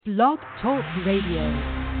Blog Talk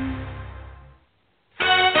Radio.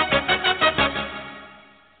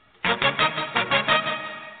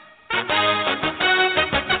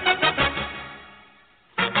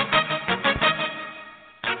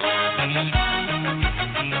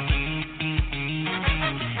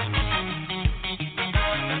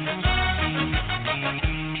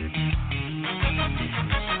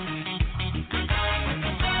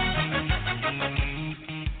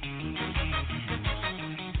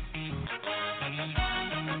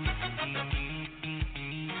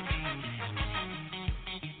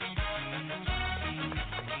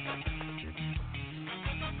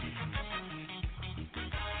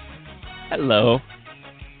 Hello.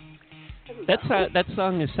 That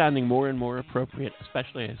song is sounding more and more appropriate,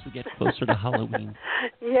 especially as we get closer to Halloween.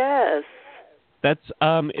 Yes. That's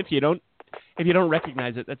if you don't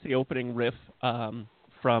recognize it, that's the opening riff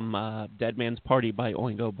from Dead Man's Party by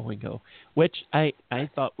Oingo Boingo, which I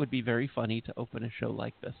thought would be very funny to open a show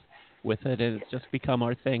like this with it, and it's just become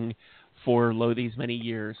our thing for these many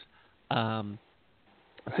years.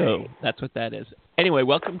 So that's what that is. Anyway,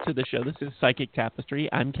 welcome to the show. This is Psychic Tapestry.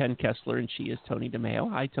 I'm Ken Kessler, and she is Tony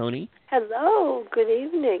DeMeo. Hi, Tony. Hello. Good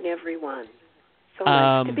evening, everyone. So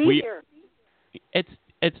nice to be here. It's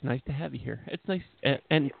nice to have you here. It's nice,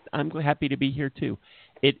 and I'm happy to be here, too.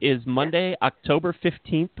 It is Monday, October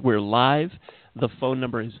 15th. We're live. The phone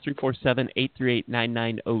number is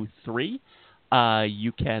 347-838-9903.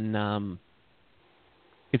 You can,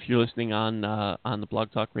 if you're listening on the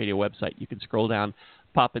Blog Talk Radio website, you can scroll down,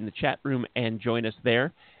 pop in the chat room, and join us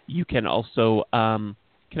there. You can also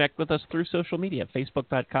connect with us through social media,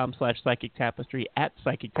 facebook.com/Psychic Tapestry,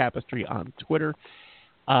 @Psychic Tapestry on Twitter.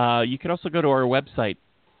 You can also go to our website,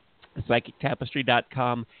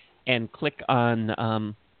 psychictapestry.com, and click on,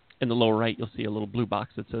 in the lower right, you'll see a little blue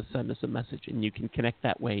box that says send us a message, and you can connect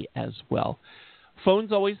that way as well.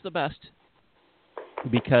 Phone's always the best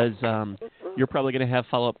because you're probably going to have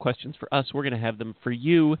follow-up questions for us. We're going to have them for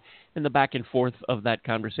you, and the back and forth of that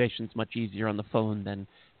conversation is much easier on the phone than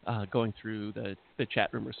going through the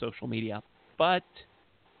chat room or social media. But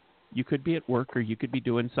you could be at work, or you could be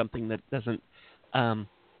doing something that doesn't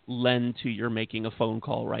lend to your making a phone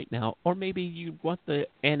call right now, or maybe you want the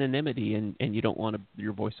anonymity and you don't want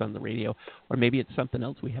your voice on the radio, or maybe it's something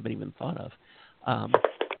else we haven't even thought of.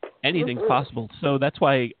 Anything's possible, so that's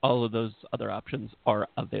why all of those other options are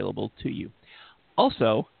available to you.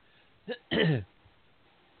 Also,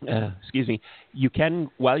 excuse me, you can,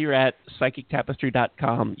 while you're at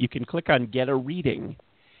psychictapestry.com, you can click on Get a Reading,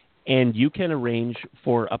 and you can arrange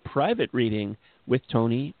for a private reading with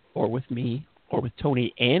Tony, or with me, or with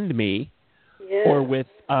Tony and me, yes, or with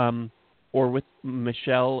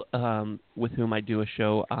Michelle, with whom I do a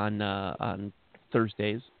show on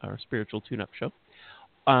Thursdays, our spiritual tune-up show.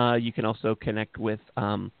 You can also connect with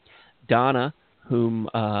Donna, whom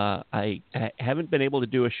I haven't been able to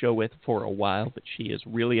do a show with for a while, but she is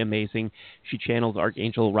really amazing. She channels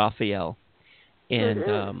Archangel Raphael.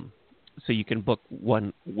 And so you can book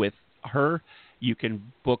one with her. You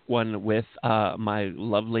can book one with my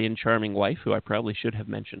lovely and charming wife, who I probably should have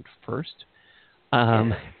mentioned first,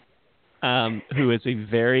 who is a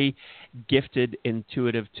very gifted,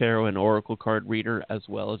 intuitive tarot and oracle card reader, as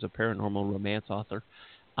well as a paranormal romance author.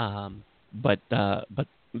 But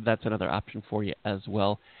that's another option for you as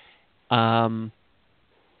well. So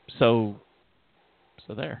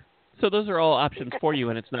there. So those are all options for you,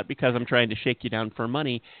 and it's not because I'm trying to shake you down for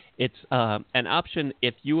money. It's an option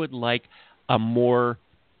if you would like a more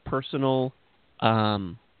personal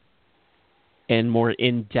and more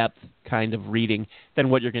in-depth kind of reading than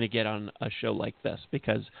what you're going to get on a show like this,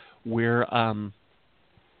 because we're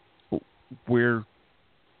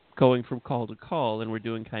going from call to call, and we're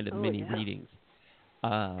doing kind of mini readings.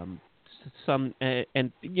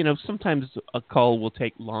 Sometimes a call will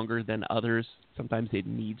take longer than others. Sometimes it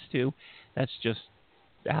needs to. That's just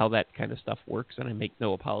how that kind of stuff works, and I make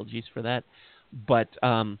no apologies for that. But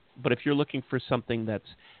if you're looking for something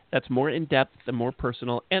that's more in depth and more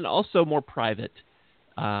personal, and also more private,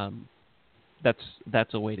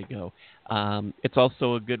 that's a way to go. It's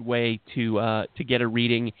also a good way to get a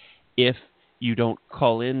reading if you don't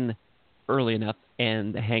call in early enough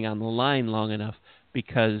and hang on the line long enough,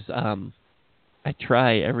 because I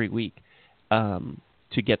try every week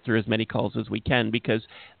to get through as many calls as we can, because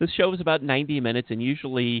the show is about 90 minutes, and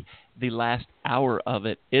usually the last hour of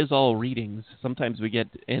it is all readings. Sometimes we get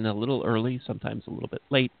in a little early, sometimes a little bit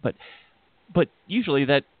late, but usually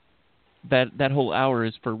that whole hour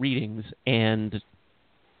is for readings, and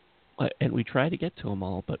we try to get to them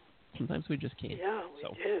all, but sometimes we just can't. Yeah, we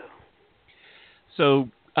do. So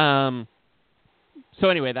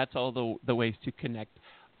anyway, that's all the ways to connect.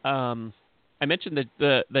 I mentioned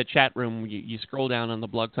the chat room. You scroll down on the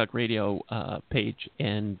Blog Talk Radio page,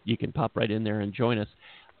 and you can pop right in there and join us.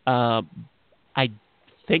 I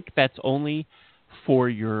think that's only for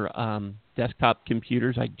your desktop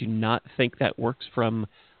computers. I do not think that works from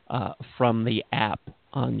the app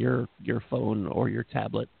on your phone or your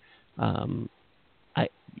tablet.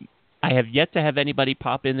 I have yet to have anybody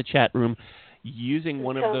pop in the chat room using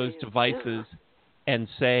one of those devices and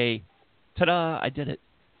say, "Ta-da! I did it."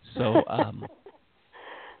 So,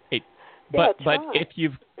 but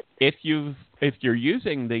if you're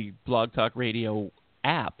using the Blog Talk Radio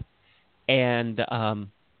app and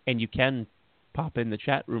you can pop in the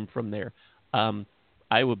chat room from there,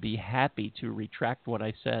 I would be happy to retract what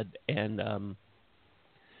I said and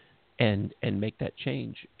make that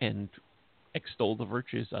change and extol the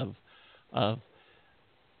virtues of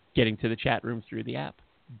getting to the chat room through the app.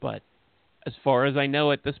 But as far as I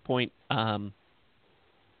know at this point,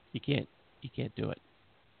 you can't do it.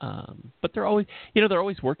 But they're always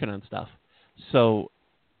working on stuff. So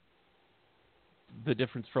the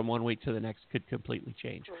difference from one week to the next could completely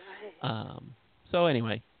change. Right. So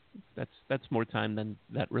anyway, that's more time than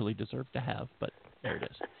that really deserved to have, but there it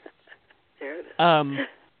is. There it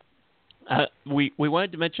is. We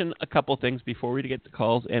wanted to mention a couple things before we get to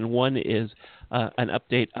calls, and one is an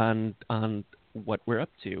update on what we're up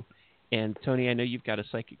to. And Tony, I know you've got a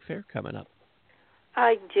psychic fair coming up.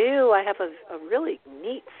 I do. I have a really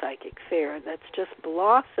neat psychic fair that's just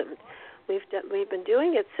blossomed. We've been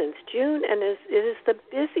doing it since June, and it is the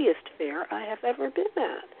busiest fair I have ever been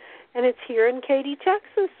at. And it's here in Katy,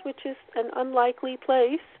 Texas, which is an unlikely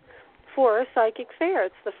place for a psychic fair.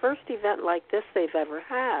 It's the first event like this they've ever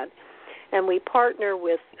had. And we partner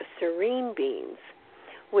with Serene Beans,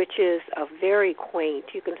 which is a very quaint,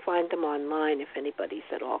 you can find them online if anybody's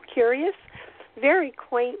at all curious, very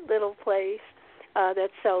quaint little place that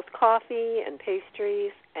sells coffee and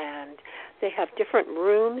pastries, and they have different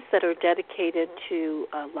rooms that are dedicated to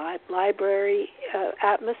library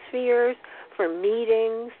atmospheres for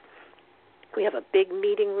meetings. We have a big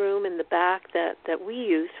meeting room in the back that we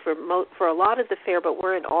use for a lot of the fair, but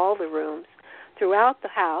we're in all the rooms throughout the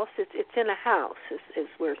house. It's in a house is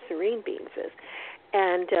where Serene Beans is.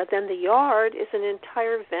 And then the yard is an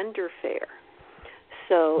entire vendor fair.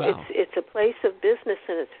 So wow. It's a place of business,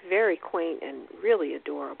 and it's very quaint and really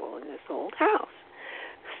adorable in this old house.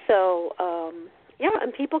 So,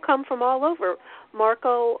 and people come from all over.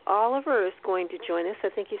 Marco Oliver is going to join us. I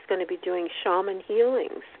think he's going to be doing shaman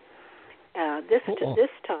healings this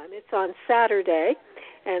time. It's on Saturday.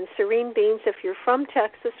 And Serene Beans, if you're from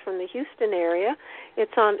Texas, from the Houston area,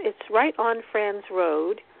 it's right on Franz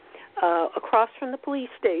Road, across from the police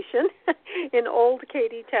station in Old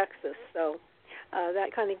Katy, Texas. So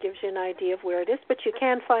that kind of gives you an idea of where it is. But you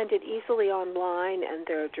can find it easily online, and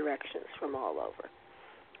there are directions from all over.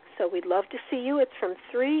 So we'd love to see you. It's from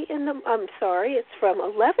it's from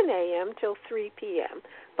 11 a.m. till 3 p.m.,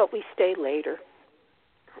 but we stay later.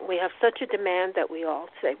 We have such a demand that we all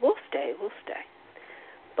say, we'll stay.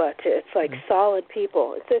 But it's like solid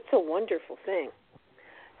people. It's a wonderful thing.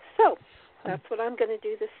 So that's what I'm going to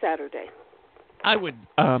do this Saturday. I would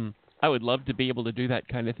love to be able to do that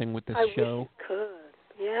kind of thing with this show. I wish you could.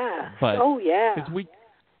 Yeah. But, yeah. Because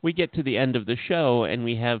we get to the end of the show and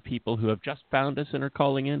we have people who have just found us and are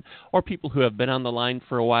calling in, or people who have been on the line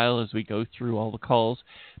for a while as we go through all the calls,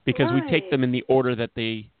 because we take them in the order that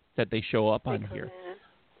they show up on here.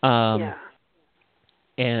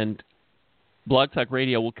 And Blog Talk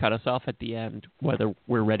Radio will cut us off at the end, whether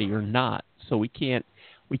we're ready or not. So we can't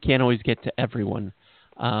always get to everyone,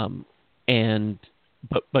 but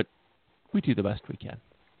we do the best we can.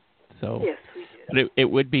 So yes, we do. But it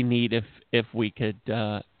would be neat if we could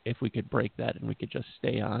break that and we could just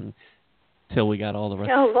stay on till we got all the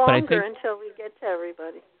rest. Longer until we get to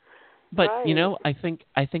everybody. But I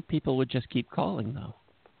think people would just keep calling though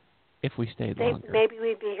if we stayed longer. Maybe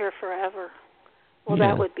we'd be here forever. Well,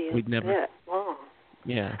 that would be a bit long.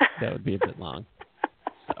 Yeah, that would be a bit long.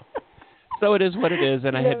 So it is what it is,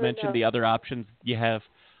 and I had mentioned the other options you have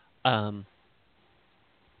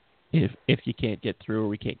if you can't get through or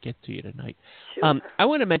we can't get to you tonight. Sure. I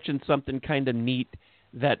want to mention something kind of neat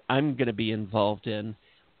that I'm going to be involved in.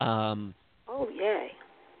 Yay.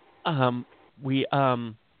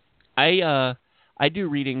 I do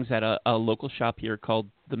readings at a local shop here called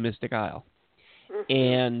the Mystic Isle. Mm-hmm.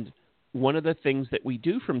 And one of the things that we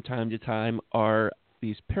do from time to time are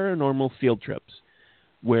these paranormal field trips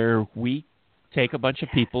where we take a bunch of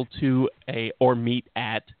people to meet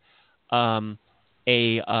at a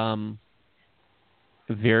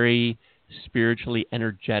very spiritually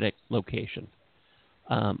energetic location.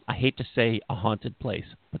 I hate to say a haunted place,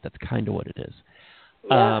 but that's kind of what it is.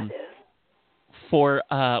 Yeah, it is.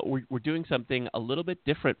 We're doing something a little bit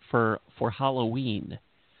different for Halloween.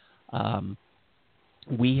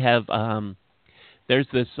 We have there's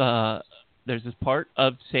this part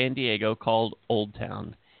of San Diego called Old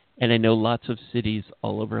Town, and I know lots of cities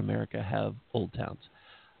all over America have old towns.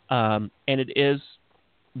 And it is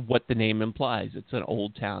what the name implies. It's an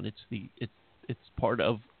old town. It's part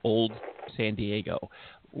of old San Diego,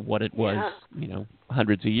 what it was,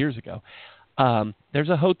 hundreds of years ago. There's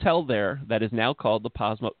a hotel there that is now called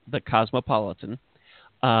the Cosmopolitan.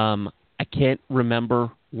 I can't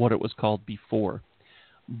remember what it was called before,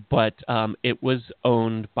 but it was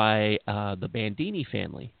owned by the Bandini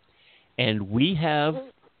family, and we have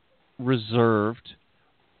reserved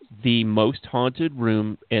the most haunted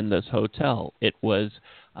room in this hotel. It was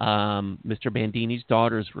Mr. Bandini's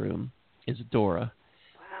daughter's room, Isadora.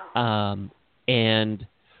 Wow. And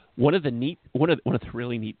one of the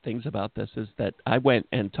really neat things about this is that I went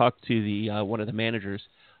and talked to the one of the managers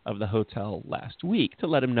of the hotel last week to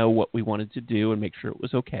let him know what we wanted to do and make sure it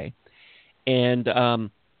was okay. And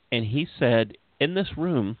he said, in this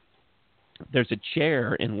room, there's a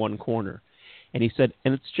chair in one corner. And he said,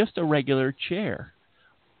 and it's just a regular chair.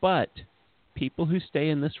 But people who stay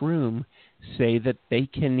in this room say that they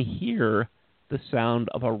can hear the sound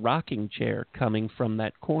of a rocking chair coming from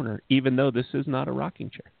that corner, even though this is not a rocking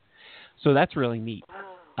chair. So that's really neat.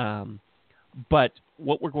 But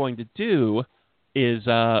what we're going to do is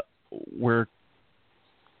we're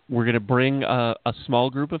going to bring a small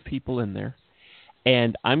group of people in there,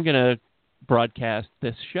 and I'm going to broadcast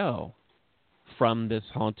this show from this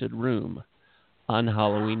haunted room on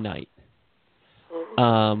Halloween night.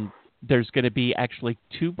 There's going to be actually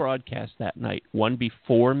 2 broadcasts that night, one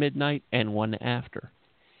before midnight and one after.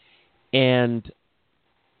 And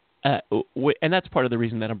that's part of the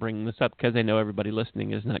reason that I'm bringing this up, because I know everybody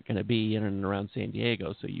listening is not going to be in and around San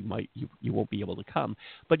Diego, so you won't be able to come,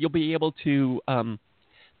 but you'll be able to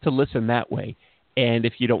listen that way. And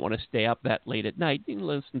if you don't want to stay up that late at night, you can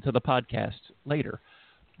listen to the podcast later.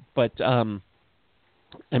 But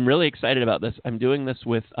I'm really excited about this. I'm doing this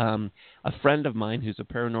with a friend of mine who's a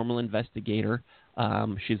paranormal investigator.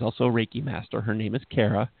 She's also a Reiki master. Her name is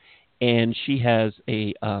Kara, and she has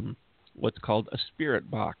a what's called a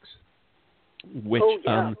spirit box. Which,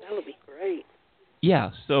 that would be great.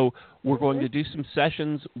 Yeah, so we're going to do some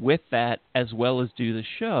sessions with that as well as do the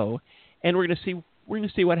show, and we're going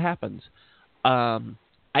to see what happens.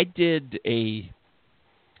 I did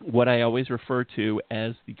what I always refer to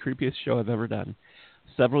as the creepiest show I've ever done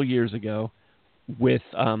several years ago with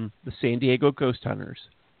the San Diego Ghost Hunters,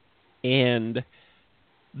 and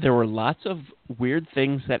there were lots of weird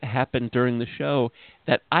things that happened during the show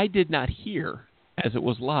that I did not hear as it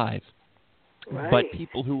was live, but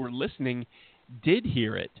people who were listening did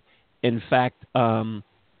hear it. In fact,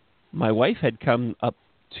 my wife had come up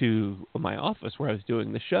to my office where I was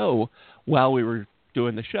doing the show while we were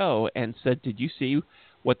doing the show and said, "Did you see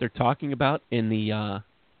what they're talking about in the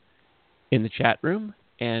chat room?"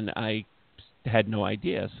 And I had no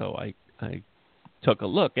idea, so I took a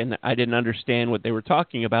look, and I didn't understand what they were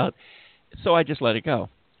talking about, so I just let it go.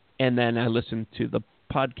 And then I listened to the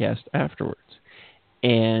podcast afterwards,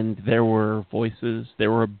 and there were voices,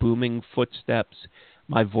 there were booming footsteps,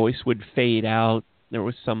 my voice would fade out, there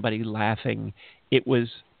was somebody laughing. It was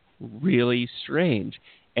really strange,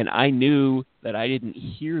 and I knew that I didn't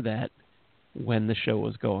hear that when the show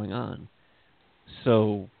was going on.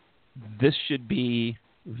 So this should be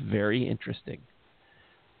very interesting.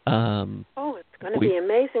 It's going to be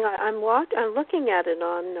amazing. I'm looking at it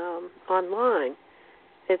on online.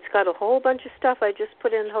 It's got a whole bunch of stuff. I just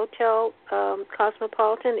put in Hotel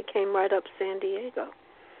Cosmopolitan. It came right up San Diego.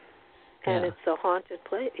 And it's a haunted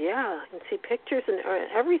place. Yeah, you can see pictures and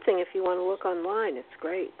everything if you want to look online. It's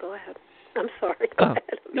great. Go ahead. I'm sorry. Go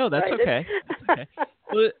ahead. No, that's okay. That's okay.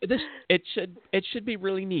 Well, it should be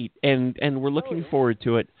really neat, and we're looking forward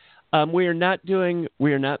to it. We are not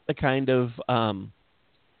the kind of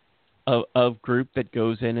group that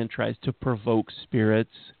goes in and tries to provoke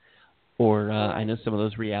spirits, or I know some of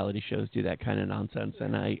those reality shows do that kind of nonsense,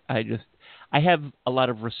 and I have a lot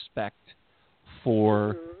of respect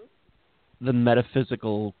for the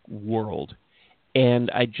metaphysical world, and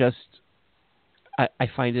I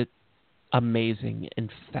find it amazing and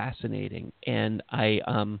fascinating, and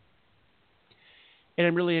I'm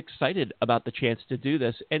really excited about the chance to do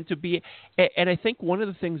this and I think one of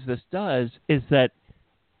the things this does is that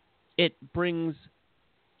it brings,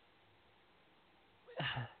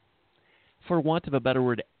 for want of a better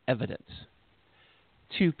word, evidence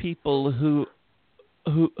to people who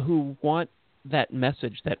want that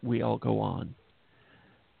message that we all go on,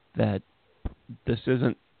 that this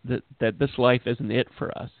isn't that this life isn't it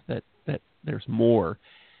for us, that there's more,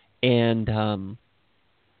 and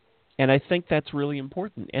I think that's really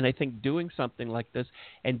important. And I think doing something like this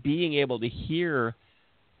and being able to hear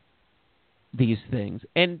these things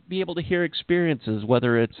and be able to hear experiences,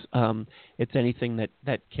 whether it's anything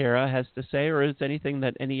that Kara has to say or it's anything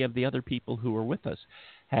that any of the other people who are with us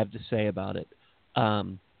have to say about it.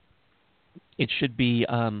 It should be,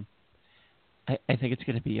 I think it's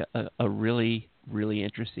going to be a really, really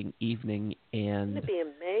interesting evening. And it's going to be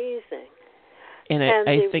amazing. And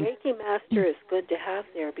the think Reiki master is good to have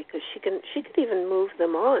there because she could even move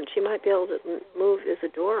them on. She might be able to move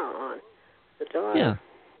Isadora on, the daughter. Yeah.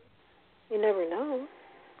 You never know,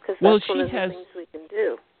 because that's one of the things we can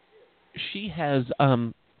do. She has,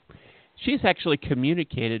 she's actually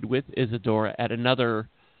communicated with Isadora at another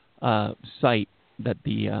site that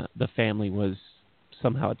the family was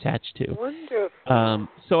somehow attached to. Wonderful.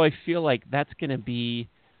 So I feel like that's going to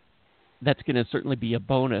certainly be a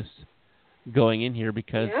bonus going in here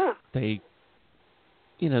because they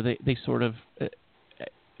sort of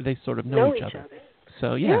know each other.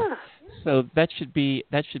 So so that should be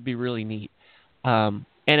really neat. And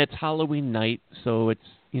it's Halloween night, so it's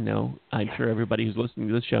I'm sure everybody who's listening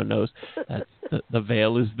to the show knows that the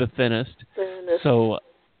veil is the thinnest. So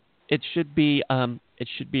it should be a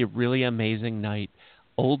really amazing night.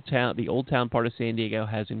 The old town part of San Diego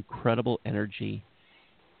has incredible energy,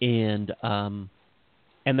 and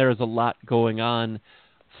there is a lot going on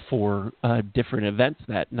for different events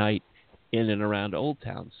that night in and around Old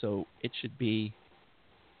Town. So it should be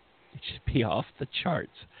off the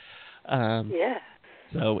charts.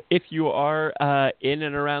 So if you are in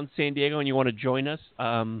and around San Diego and you want to join us,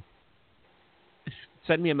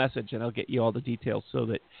 send me a message and I'll get you all the details so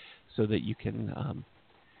that you can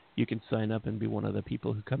sign up and be one of the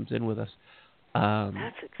people who comes in with us.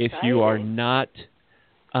 That's if you are not,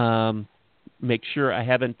 make sure I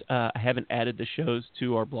haven't added the shows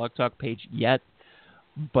to our Blog Talk page yet,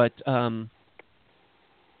 but the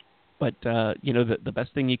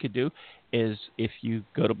best thing you could do is if you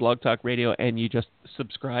go to Blog Talk Radio and you just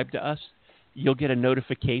subscribe to us, you'll get a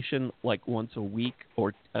notification like once a week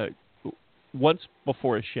or once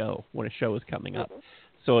before a show when a show is coming up.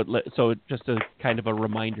 So just a kind of a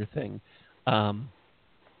reminder thing.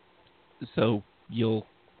 So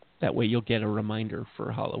that way you'll get a reminder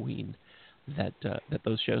for Halloween that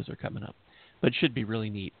those shows are coming up. But it should be really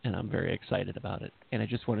neat, and I'm very excited about it. And I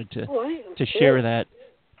just wanted to share that.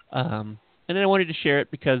 And then I wanted to share it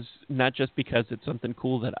not just because it's something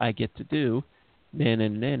cool that I get to do.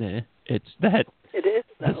 It's that it is,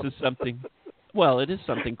 this is something. Well, it is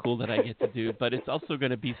something cool that I get to do, but it's also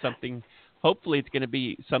going to be something. Hopefully, it's going to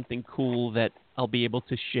be something cool that I'll be able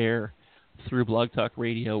to share through Blog Talk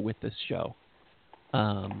Radio with this show.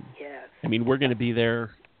 Yes. I mean, we're going to be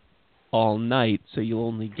there all night, so you'll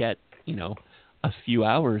only get a few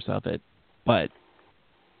hours of it, but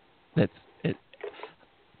that's it.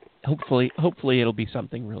 Hopefully, it'll be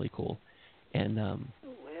something really cool, and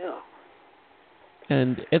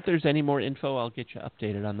and if there's any more info, I'll get you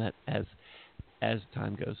updated on that as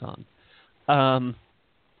time goes on.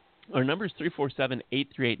 Our number is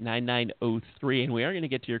 347-838-9903, and we are going to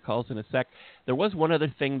get to your calls in a sec. There was one other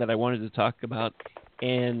thing that I wanted to talk about,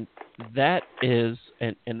 and that is,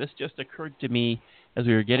 and this just occurred to me as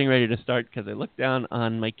we were getting ready to start, because I looked down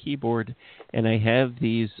on my keyboard, and I have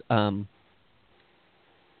these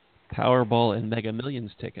Powerball and Mega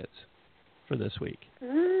Millions tickets for this week.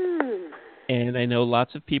 And I know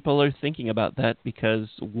lots of people are thinking about that because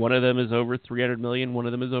one of them is over 300 million, one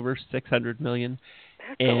of them is over 600 million.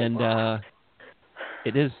 And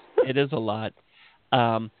it is a lot.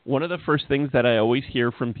 One of the first things that I always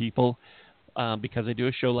hear from people, because I do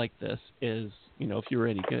a show like this, is if you were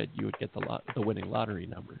any good, you would get the winning lottery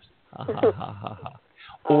numbers. Ha ha ha ha ha.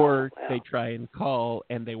 Or they try and call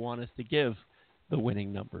and they want us to give the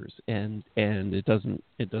winning numbers, and it doesn't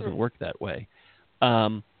work that way.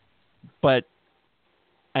 But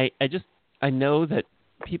I know that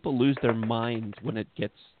people lose their minds when it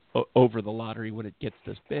gets over the lottery, when it gets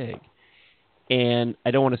this big. And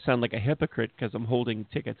I don't want to sound like a hypocrite because I'm holding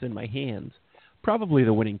tickets in my hands, probably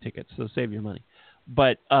the winning tickets, so save your money.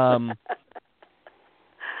 But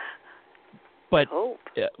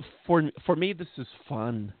for me, this is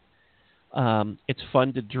fun. It's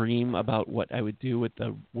fun to dream about what I would do with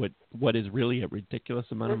what is really a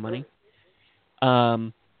ridiculous amount of money.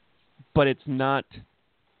 But it's not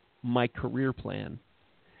my career plan.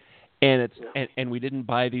 And and we didn't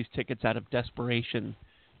buy these tickets out of desperation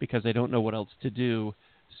because I don't know what else to do.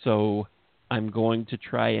 So I'm going to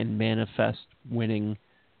try and manifest winning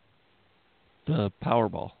the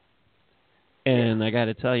Powerball. And I got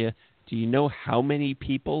to tell you, do you know how many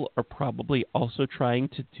people are probably also trying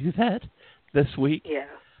to do that this week? Yeah.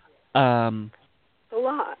 A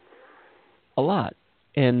lot. A lot.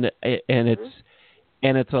 And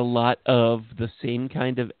it's a lot of the same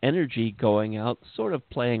kind of energy going out, sort of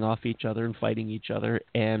playing off each other and fighting each other,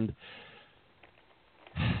 and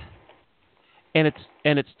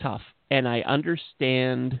it's tough. And I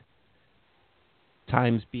understand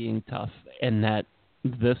times being tough, and that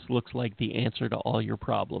this looks like the answer to all your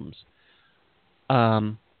problems.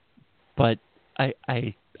 But I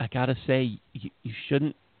gotta say, you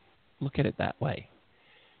shouldn't look at it that way.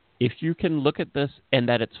 If you can look at this and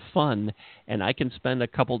that it's fun, and I can spend a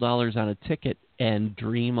couple dollars on a ticket and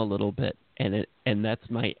dream a little bit, and that's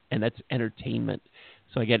entertainment.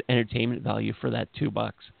 So I get entertainment value for that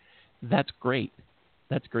 $2. That's great.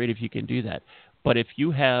 That's great if you can do that. But if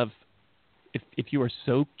you are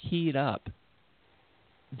so keyed up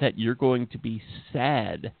that you're going to be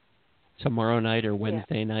sad tomorrow night or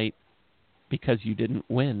Wednesday night because you didn't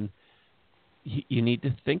win, you need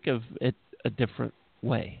to think of it a different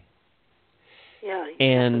way. Yeah, you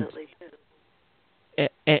definitely do.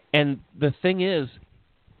 And the thing is,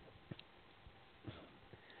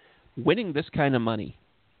 winning this kind of money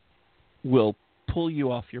will pull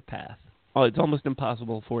you off your path. Oh, it's almost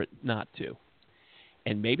impossible for it not to.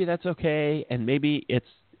 And maybe that's okay, and maybe it's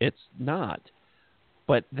not.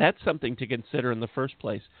 But that's something to consider in the first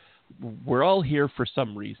place. We're all here for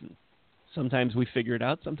some reason. Sometimes we figure it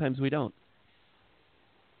out, sometimes we don't.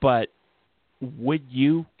 But would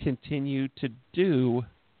you continue to do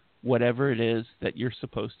whatever it is that you're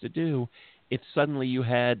supposed to do if suddenly you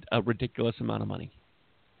had a ridiculous amount of money?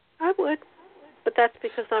 I would. But that's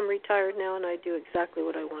because I'm retired now and I do exactly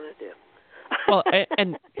what I want to do. Well,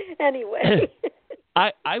 and anyway.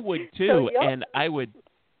 I would too, so,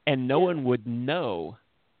 and no one would know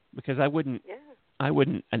because I wouldn't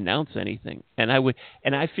announce anything. And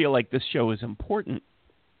I feel like this show is important.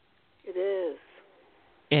 It is.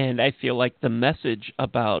 And I feel like the message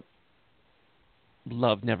about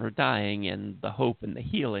love never dying and the hope and the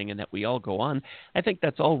healing and that we all go on, I think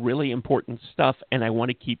that's all really important stuff, and I want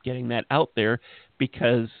to keep getting that out there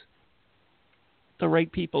because the right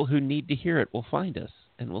people who need to hear it will find us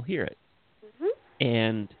and will hear it. Mm-hmm.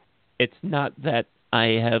 And it's not that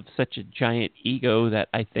I have such a giant ego that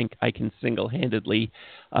I think I can single-handedly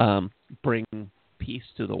bring peace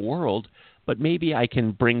to the world, but maybe I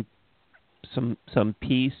can bring some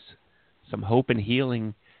peace, some hope and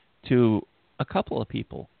healing to a couple of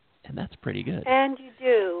people, and that's pretty good. And you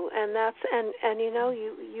do, and that's and you know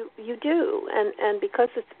you do, and because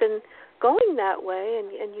it's been going that way,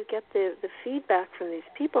 and you get the feedback from these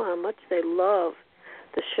people how much they love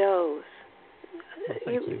the shows.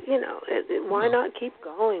 You know, why not keep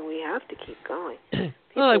going? We have to keep going.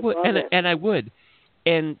 Well, I would, and I would.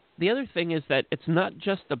 And the other thing is that it's not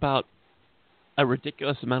just about a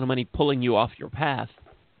ridiculous amount of money pulling you off your path.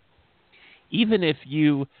 Even if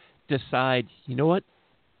you decide, you know what,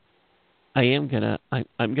 I'm gonna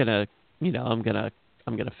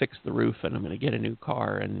fix the roof and I'm gonna get a new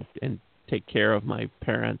car and take care of my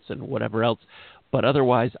parents and whatever else. But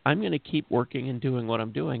otherwise, I'm gonna keep working and doing what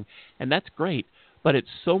I'm doing, and that's great. But it's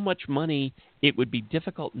so much money, it would be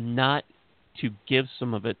difficult not to give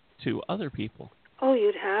some of it to other people. Oh,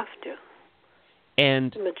 you'd have to.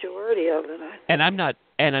 And the majority of it, I think.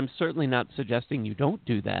 And I'm certainly not suggesting you don't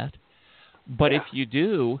do that. But if you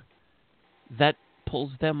do, that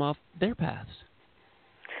pulls them off their paths.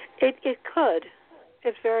 It could.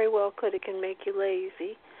 It very well could. It can make you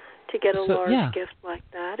lazy to get a large gift like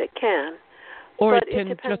that. It can. But it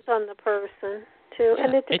depends on the person, too. Yeah,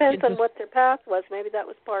 and it depends on what their path was. Maybe that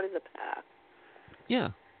was part of the path. Yeah.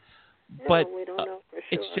 No, but we don't know for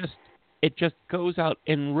sure. It just goes out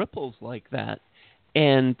in ripples like that.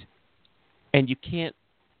 And you can't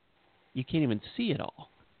even see it all.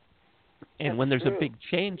 And That's when there's true. a big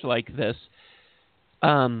change like this,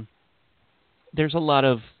 there's a lot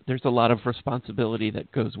of responsibility that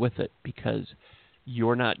goes with it because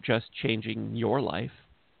you're not just changing your life,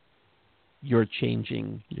 you're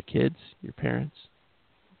changing your kids, your parents,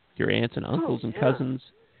 your aunts and uncles and cousins,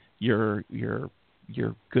 your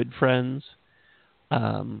good friends,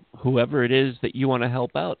 whoever it is that you want to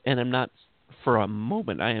help out. And I'm not, for a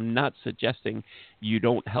moment, I am not suggesting you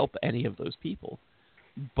don't help any of those people.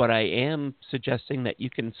 But I am suggesting that you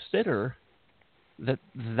consider that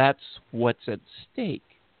that's what's at stake,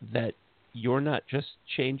 that you're not just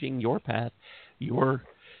changing your path, you're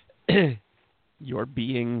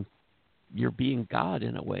being God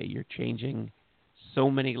in a way. You're changing so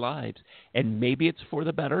many lives, and maybe it's for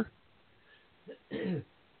the better, and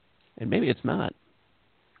maybe it's not.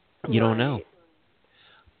 You don't know.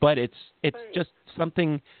 But it's just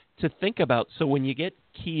something to think about. So when you get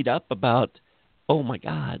keyed up about, oh my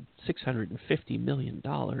God, $650 million,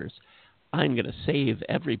 I'm going to save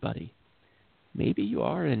everybody. Maybe you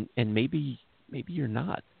are, and maybe you're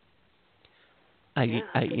not.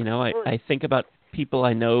 I think about people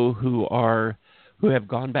I know who have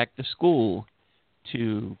gone back to school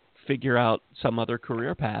to figure out some other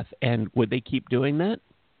career path, and would they keep doing that?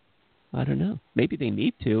 I don't know. Maybe they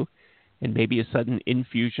need to, and maybe a sudden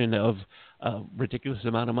infusion of a ridiculous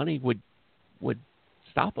amount of money would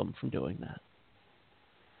stop them from doing that.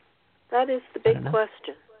 That is the big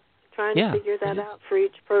question. Trying to figure that out for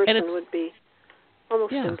each person would be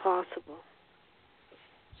almost impossible.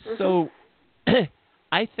 So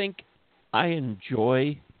I think I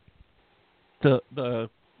enjoy the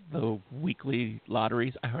weekly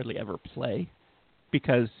lotteries. I hardly ever play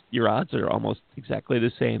because your odds are almost exactly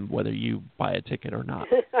the same whether you buy a ticket or not.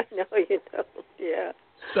 I know you don't. Yeah.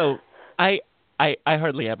 So I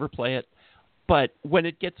hardly ever play it, but when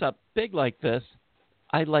it gets up big like this,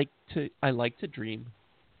 I like to dream.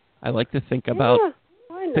 I like to think about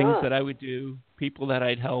things that I would do, people that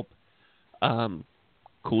I'd help,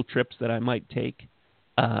 cool trips that I might take,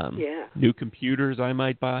 new computers I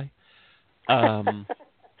might buy.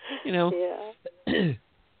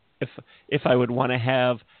 If I would want to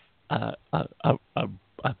have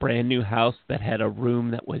a brand new house that had a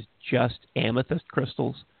room that was just amethyst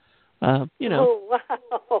crystals, Oh,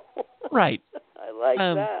 wow. Right. I like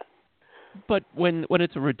that. But when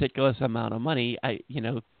it's a ridiculous amount of money,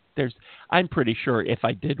 I'm pretty sure if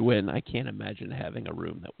I did win, I can't imagine having a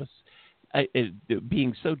room that was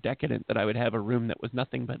being so decadent that I would have a room that was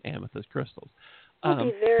nothing but amethyst crystals.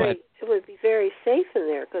 It would be very safe in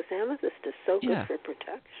there because amethyst is so good for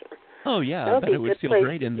protection. Oh yeah, that would be it would a good feel place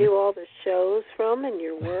great in to there. do all the shows from and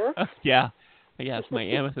your work. Yeah, it's my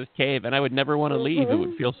amethyst cave, and I would never want to leave. It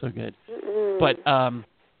would feel so good. But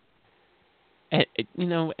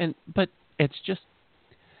but it's just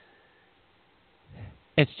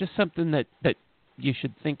something that you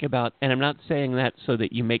should think about. And I'm not saying that so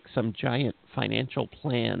that you make some giant financial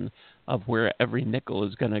plan of where every nickel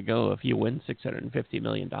is going to go if you win $650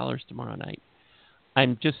 million tomorrow night.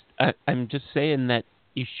 I'm just saying that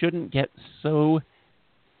you shouldn't get so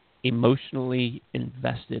emotionally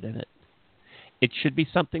invested in it. It should be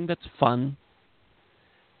something that's fun.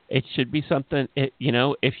 It should be something,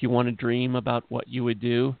 if you want to dream about what you would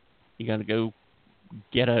do, you got to go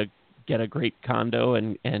get a great condo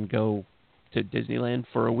and go to Disneyland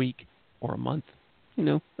for a week or a month.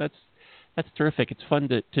 That's terrific. It's fun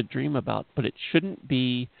to dream about, but it shouldn't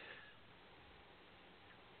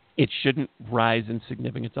rise in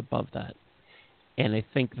significance above that. And I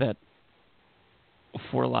think that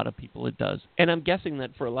for a lot of people it does. And I'm guessing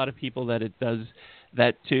that for a lot of people that it does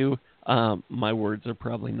that too. My words are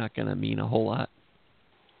probably not going to mean a whole lot.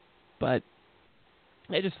 But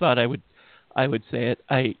I just thought I would say it.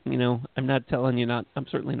 I'm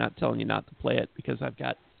certainly not telling you not to play it because I've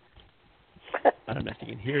got, I don't know if you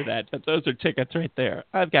can hear that, but those are tickets right there.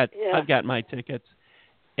 I've got my tickets,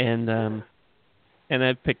 and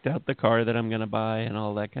I've picked out the car that I'm going to buy and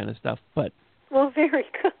all that kind of stuff. But very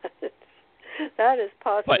good. That is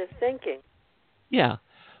positive thinking. Yeah,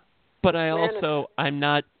 but I'm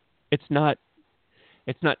not. It's not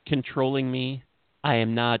controlling me.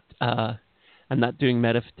 I'm not doing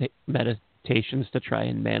meditations to try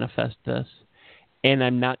and manifest this, and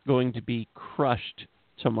I'm not going to be crushed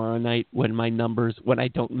tomorrow night when I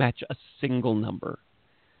don't match a single number.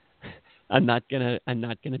 I'm not gonna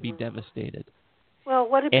be devastated. Well,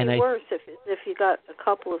 would it be worse if you got a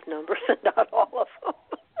couple of numbers and not all of them?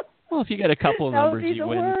 Well, if you get a couple of numbers, you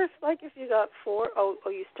win. That would be the worst. Like if you got 4,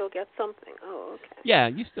 you still get something. Oh, okay. Yeah,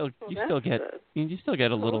 you still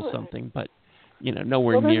get a little something, but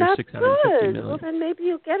nowhere near $650 million. Well, then maybe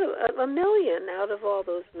you get a million out of all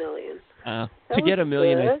those millions. To get $1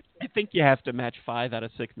 million, I think you have to match 5 out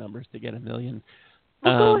of 6 numbers to get $1 million.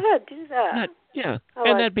 Well, go ahead, do that.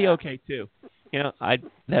 That'd be okay too.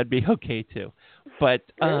 That'd be okay too. But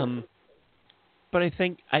but I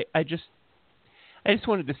think I just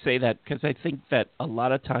wanted to say that because I think that a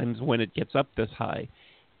lot of times when it gets up this high,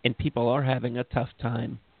 and people are having a tough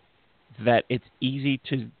time, that it's easy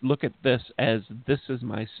to look at this as this is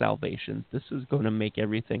my salvation. This is going to make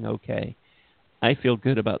everything okay. I feel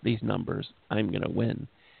good about these numbers. I'm going to win.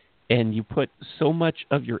 And you put so much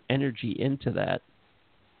of your energy into that,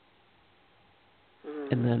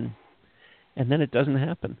 and then it doesn't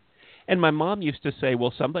happen. And my mom used to say,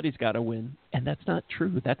 well, somebody's got to win. And that's not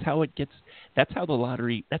true. That's how it gets, that's how the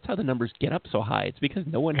lottery, that's how the numbers get up so high. It's because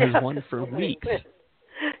no one has won for weeks.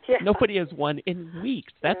 Yeah. Nobody has won in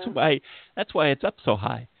weeks. That's why it's up so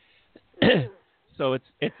high. So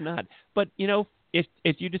it's not. But, you know, if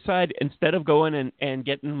you decide instead of going and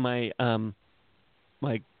getting my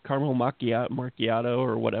my caramel macchiato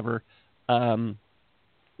or whatever,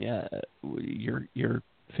 your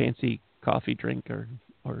fancy coffee drink or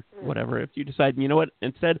whatever, if you decide, you know what,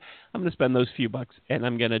 instead I'm going to spend those few bucks and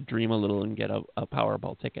I'm going to dream a little and get a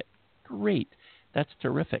Powerball ticket. Great. That's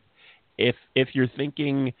terrific. If you're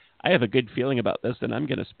thinking, I have a good feeling about this and I'm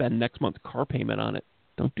going to spend next month's car payment on it,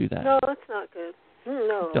 don't do that. No, that's not good.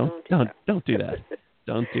 No, don't do that. Don't do that.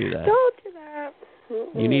 Don't do that.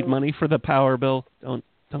 You need money for the power bill. Don't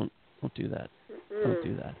do that. Don't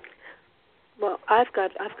do that. Well, I've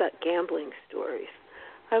got gambling stories.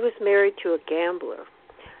 I was married to a gambler,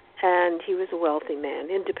 and he was a wealthy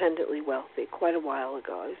man, independently wealthy, quite a while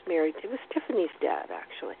ago. I was married to, it was Tiffany's dad,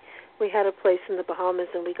 actually. We had a place in the Bahamas,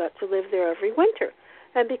 and we got to live there every winter.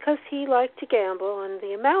 And because he liked to gamble, and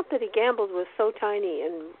the amount that he gambled was so tiny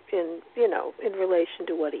in relation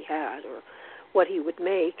to what he had or what he would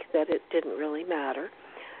make, that it didn't really matter.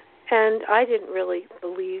 And I didn't really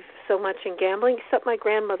believe so much in gambling, except my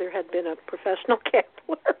grandmother had been a professional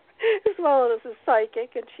gambler as well as a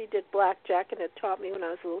psychic, and she did blackjack and had taught me when I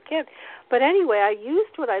was a little kid. But anyway, I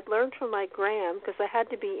used what I'd learned from my gran because I had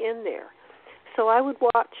to be in there. So I would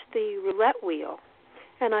watch the roulette wheel,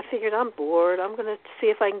 and I figured, I'm bored. I'm going to see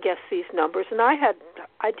if I can guess these numbers. And I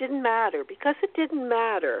didn't matter. Because it didn't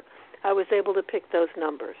matter, I was able to pick those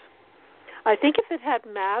numbers. I think if it had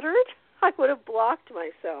mattered, I would have blocked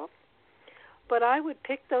myself. But I would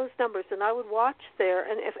pick those numbers, and I would watch there,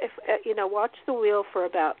 and if watch the wheel for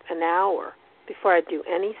about an hour before I'd do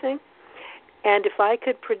anything. And if I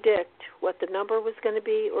could predict what the number was going to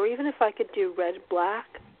be, or even if I could do red, black,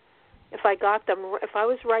 if I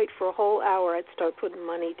was right for a whole hour, I'd start putting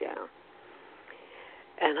money down.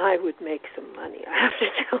 And I would make some money, I have to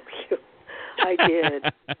tell you. I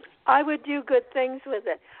did. I would do good things with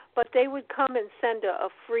it. But they would come and send a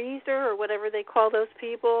freezer or whatever they call those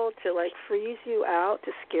people to, like, freeze you out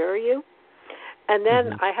to scare you. And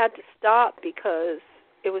then I had to stop because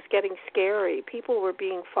it was getting scary. People were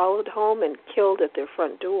being followed home and killed at their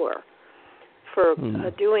front door for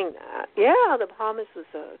doing that. Yeah, the Bahamas was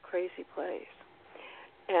a crazy place.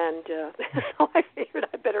 And so I figured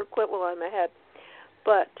I better quit while I'm ahead.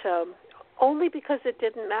 But only because it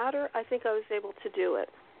didn't matter, I think I was able to do it.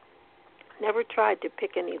 Never tried to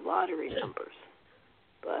pick any lottery numbers,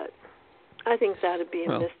 but I think that would be a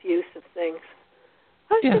misuse of things.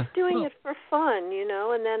 I was just doing it for fun,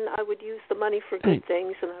 and then I would use the money for good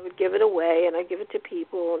things, and I would give it away, and I give it to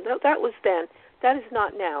people. And that was then. That is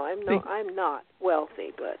not now. I'm not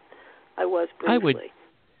wealthy, but I was briefly.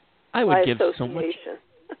 I would give so much.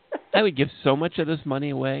 I would give so much of this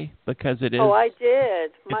money away because it is. Oh, I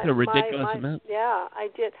did. It's a ridiculous amount. Yeah, I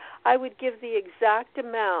did. I would give the exact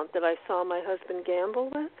amount that I saw my husband gamble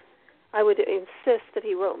with. I would insist that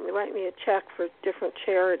he write me a check for different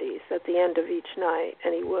charities at the end of each night,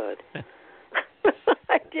 and he would.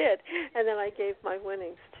 I did. And then I gave my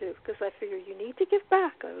winnings, too, because I figured you need to give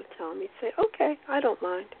back. I would tell him. He'd say, okay, I don't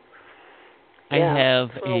mind. I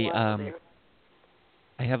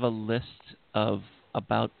have a list of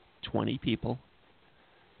about 20 people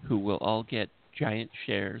who will all get giant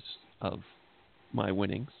shares of my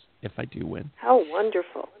winnings if I do win. How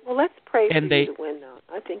wonderful! Well, let's pray for you to win, though.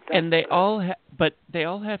 I think that's and they all, but they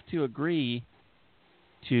all have to agree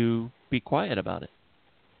to be quiet about it,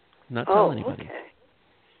 not tell anybody. Okay.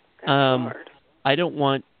 That's hard. I don't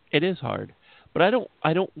want. It is hard, but I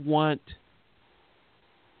don't want.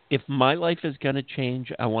 If my life is going to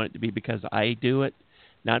change, I want it to be because I do it.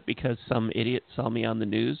 Not because some idiot saw me on the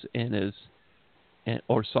news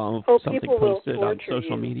or saw something posted on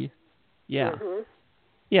social media. Yeah,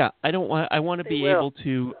 yeah. I don't want. I want to be able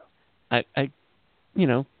to.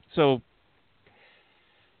 So.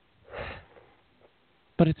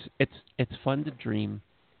 But it's fun to dream.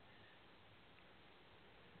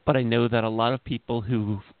 But I know that a lot of people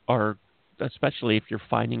who are, especially if you're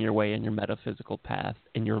finding your way in your metaphysical path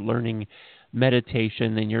and you're learning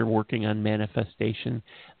meditation and you're working on manifestation,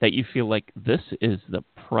 that you feel like this is the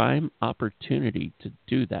prime opportunity to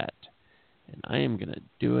do that. And I am going to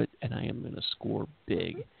do it, and I am going to score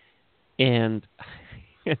big. And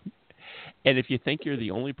and if you think you're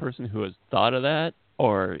the only person who has thought of that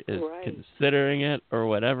or is considering it or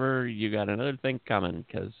whatever, you got another thing coming,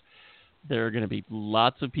 because there are going to be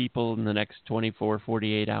lots of people in the next 24,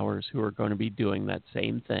 48 hours who are going to be doing that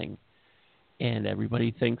same thing. and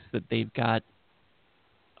everybody thinks that they've got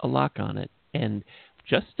a lock on it. And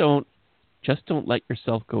just don't let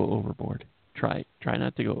yourself go overboard. Try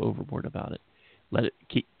not to go overboard about it. Let it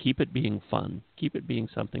keep it being fun. Keep it being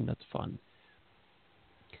something that's fun.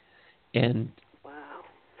 And wow,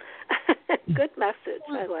 good message.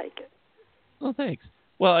 I like it. Well, thanks.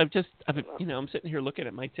 Well, I'm sitting here looking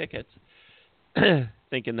at my tickets,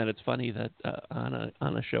 thinking that it's funny that on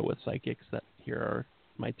a show with psychics that here are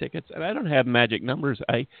my tickets, and I don't have magic numbers.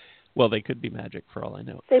 They could be magic for all I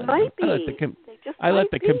know. They might be. I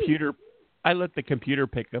let the computer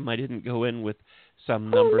pick them. I didn't go in with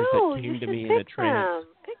some numbers that came to me in a trance.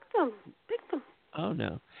 Pick them. Oh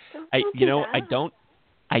no, I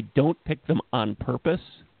don't pick them on purpose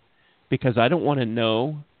because I don't want to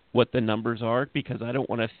know what the numbers are, because I don't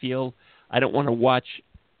want to watch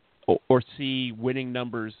or see winning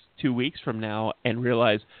numbers 2 weeks from now and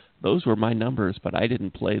realize those were my numbers, but I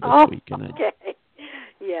didn't play this week. Okay.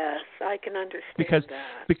 Yes, I can understand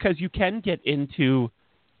that. Because you can get into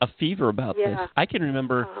a fever about this. I can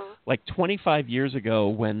remember like 25 years ago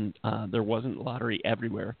when there wasn't lottery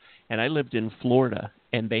everywhere, and I lived in Florida,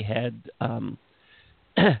 and they had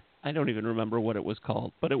I don't even remember what it was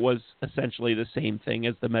called, but it was essentially the same thing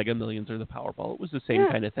as the Mega Millions or the Powerball. It was the same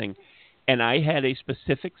kind of thing. And I had a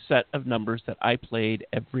specific set of numbers that I played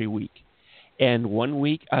every week. And one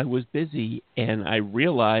week I was busy, and I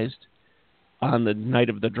realized on the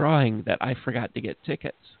night of the drawing that I forgot to get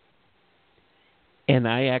tickets. And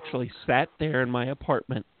I actually sat there in my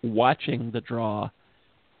apartment watching the draw,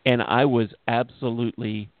 and I was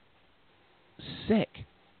absolutely sick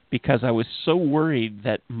because I was so worried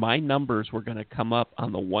that my numbers were going to come up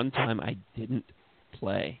on the one time I didn't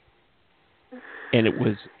play. And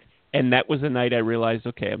that was the night I realized,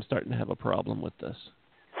 okay, I'm starting to have a problem with this.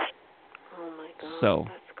 Oh my God, so,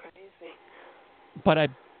 that's crazy.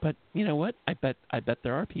 But you know what? I bet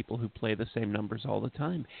there are people who play the same numbers all the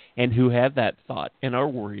time and who have that thought and are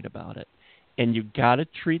worried about it. And you got to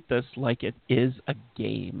treat this like it is a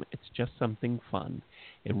game. It's just something fun.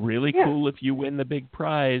 It's really cool if you win the big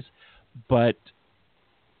prize, but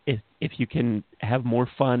if you can have more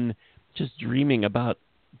fun just dreaming about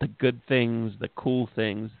the good things, the cool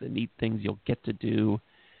things, the neat things you'll get to do,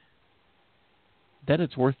 then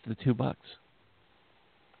it's worth the $2.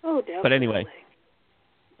 Oh, definitely. But anyway,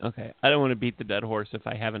 okay, I don't want to beat the dead horse if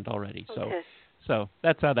I haven't already. Okay. So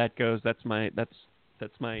that's how that goes. That's my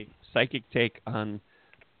psychic take on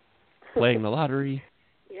playing the lottery.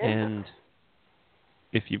 And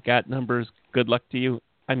if you've got numbers, good luck to you.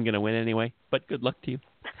 I'm going to win anyway, but good luck to you.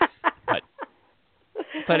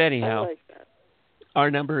 But anyhow, like that.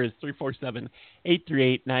 Our number is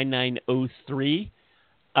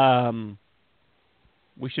 347-838-9903.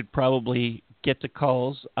 We should probably get to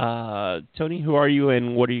calls. Tony, who are you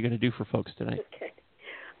and what are you going to do for folks tonight? Okay.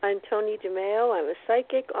 I'm Tony DeMeo. I'm a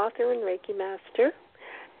psychic, author, and Reiki master.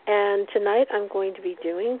 And tonight I'm going to be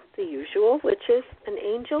doing the usual, which is an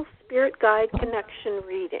angel spirit guide connection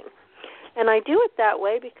reading. And I do it that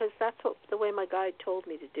way because that's the way my guide told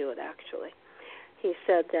me to do it, actually. He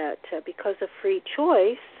said that because of free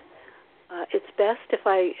choice, it's best if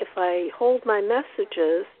I hold my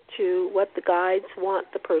messages to what the guides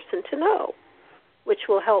want the person to know, which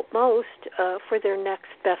will help most for their next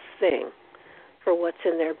best thing, for what's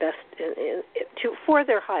in their best, for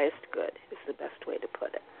their highest good is the best way to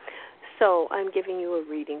put it. So I'm giving you a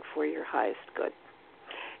reading for your highest good.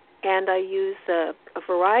 And I use a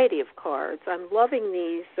variety of cards. I'm loving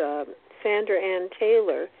these Sandra Ann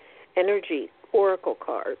Taylor Energy Oracle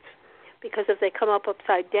cards because if they come up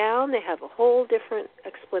upside down, they have a whole different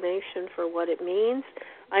explanation for what it means.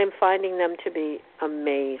 I am finding them to be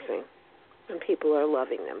amazing, and people are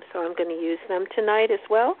loving them. So I'm going to use them tonight as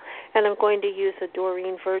well, and I'm going to use a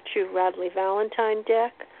Doreen Virtue Radley Valentine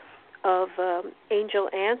deck of Angel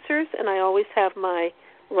Answers, and I always have my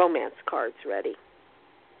romance cards ready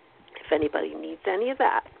if anybody needs any of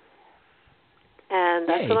that. And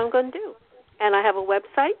that's what I'm going to do. And I have a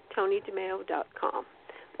website, TonyDeMeo.com,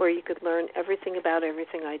 where you could learn everything about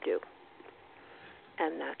everything I do.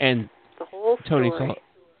 And that's the whole story.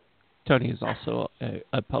 Tony is also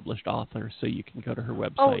a published author, so you can go to her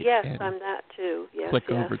website. Oh, yes, I'm that too. Yes, click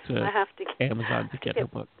over to Amazon to get her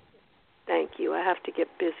book. Thank you. I have to get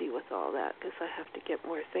busy with all that because I have to get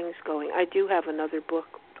more things going. I do have another book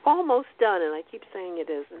almost done, and I keep saying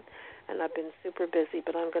it isn't, and I've been super busy,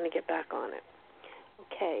 but I'm going to get back on it.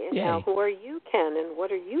 Okay, and now who are you, Ken, and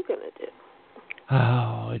what are you going to do?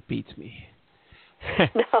 Oh, it beats me.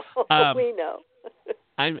 No, we know.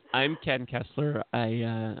 I'm Ken Kessler.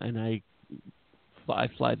 I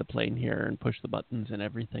fly the plane here and push the buttons and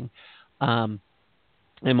everything.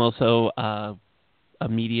 I'm also a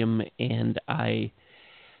medium, and I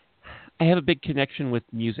have a big connection with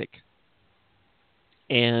music.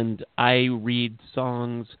 And I read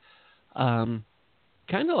songs kind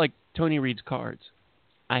of like Tony reads cards.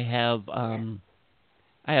 I have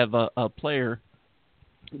a player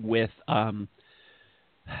with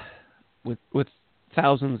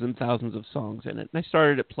thousands and thousands of songs in it. And I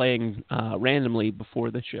started it playing randomly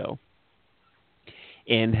before the show,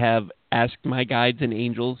 and have asked my guides and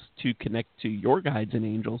angels to connect to your guides and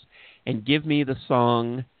angels and give me the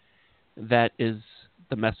song that is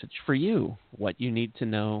the message for you, what you need to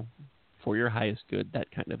know for your highest good,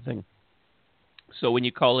 that kind of thing. So when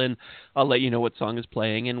you call in, I'll let you know what song is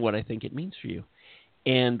playing and what I think it means for you.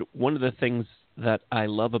 And one of the things that I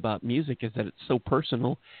love about music is that it's so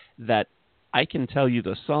personal that I can tell you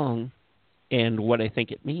the song and what I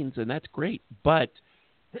think it means, and that's great. But,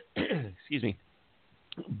 excuse me,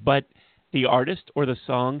 but the artist or the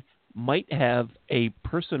song might have a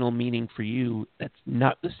personal meaning for you that's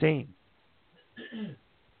not the same. I'm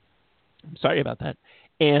sorry about that.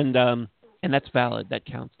 And that's valid. That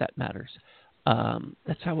counts. That matters.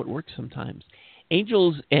 That's how it works sometimes.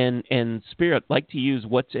 Angels and spirit like to use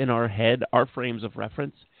what's in our head, our frames of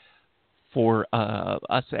reference, for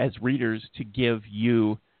us as readers to give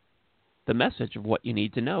you the message of what you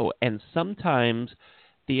need to know. And sometimes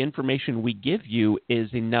the information we give you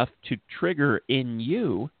is enough to trigger in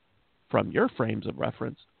you, from your frames of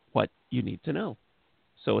reference, what you need to know.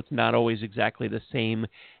 So it's not always exactly the same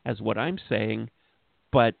as what I'm saying,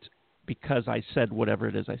 but because I said whatever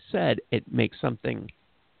it is I said, it makes something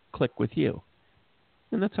click with you.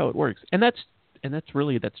 And that's how it works. And that's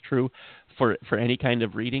true for any kind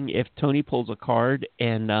of reading. If Tony pulls a card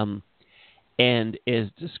and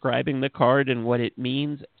is describing the card and what it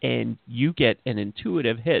means, and you get an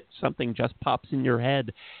intuitive hit, something just pops in your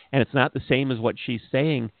head, and it's not the same as what she's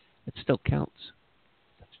saying, it still counts.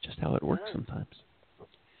 That's just how it works sometimes.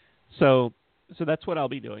 So that's what I'll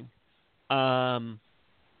be doing. I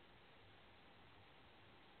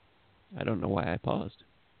don't know why I paused.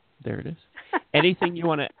 There it is. Anything you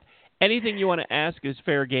want to ask is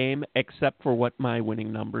fair game, except for what my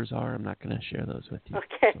winning numbers are. I'm not going to share those with you.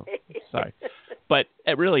 Okay. So, sorry. But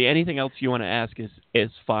really, anything else you want to ask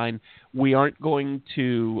is fine. We aren't going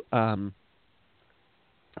to.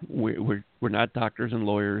 We're not doctors and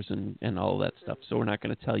lawyers and all that stuff. So we're not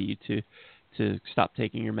going to tell you to stop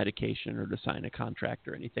taking your medication or to sign a contract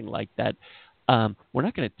or anything like that. We're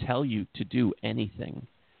not going to tell you to do anything.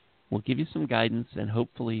 We'll give you some guidance and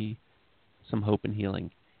hopefully some hope and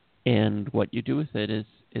healing. And what you do with it is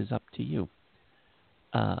up to you.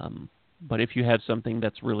 But if you have something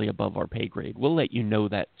that's really above our pay grade, we'll let you know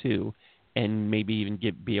that too, and maybe even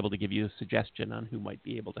be able to give you a suggestion on who might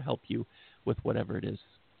be able to help you with whatever it is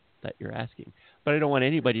that you're asking. But I don't want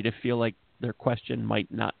anybody to feel like their question might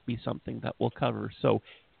not be something that we'll cover. So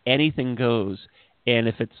anything goes. And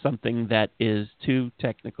if it's something that is too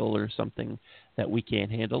technical or something that we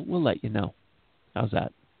can't handle, we'll let you know. How's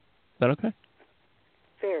that? Is that okay?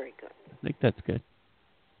 Very good. I think that's good.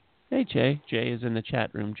 Hey, Jay. Jay is in the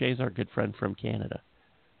chat room. Jay's our good friend from Canada.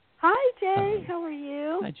 Hi, Jay. How are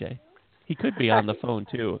you? Hi, Jay. He could be on the phone,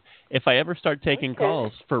 too. If I ever start taking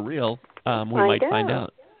calls for real, we might find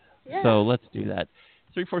out. Yeah. So let's do that.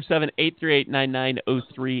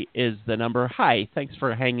 347-838-9903 is the number. Hi. Thanks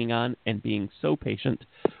for hanging on and being so patient.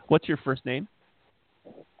 What's your first name?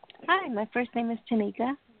 Hi. My first name is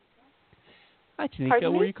Tanika. Hi,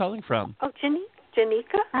 Tanika. Where are you calling from? Oh,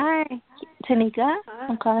 Janika? Hi, Tanika. Hi.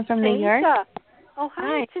 I'm calling from Tanika. New York. Oh,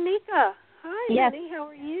 hi, Tanika. Hi, yes. honey. How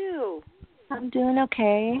are you? I'm doing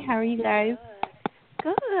okay. How are you guys?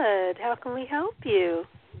 Good. How can we help you?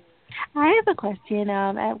 I have a question.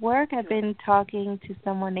 At work, I've been talking to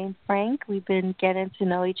someone named Frank. We've been getting to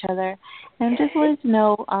know each other. And I just wanted to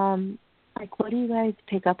know, what do you guys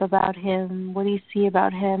pick up about him? What do you see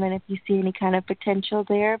about him? And if you see any kind of potential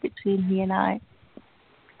there between he and I.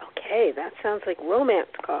 Okay, that sounds like romance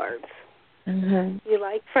cards. Mm-hmm. You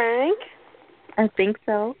like Frank? I think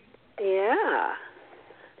so. Yeah.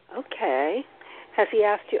 Okay. Has he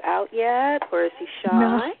asked you out yet, or is he shy?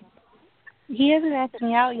 No. He hasn't asked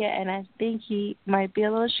me out yet, and I think he might be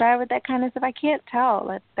a little shy with that kind of stuff. I can't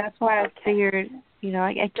tell. That's why I figured,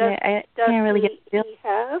 I can't really get the feel.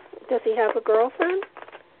 Does he have a girlfriend?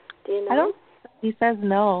 Do you know? I don't. He says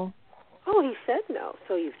no. Oh, he said no.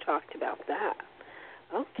 So you've talked about that.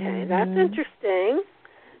 Okay, mm-hmm. That's interesting.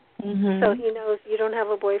 Mm-hmm. So he knows you don't have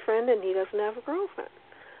a boyfriend and he doesn't have a girlfriend.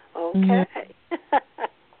 Okay.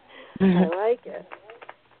 Mm-hmm. I like it.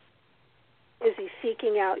 Is he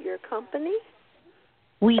seeking out your company?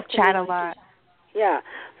 We chat a lot. Yeah.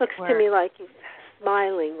 Looks to me like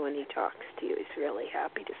smiling when he talks to you. He's really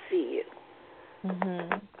happy to see you.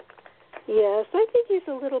 Mhm. Yes, I think he's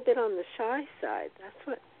a little bit on the shy side. That's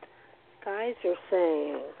what guys are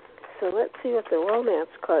saying. So let's see what the romance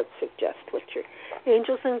cards suggest, what your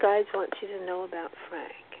angels and guides want you to know about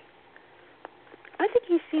Frank. I think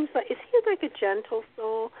he seems like, is he like a gentle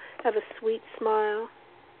soul, have a sweet smile?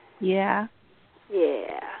 Yeah.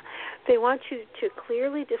 Yeah. They want you to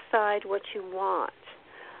clearly decide what you want.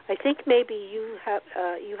 I think maybe you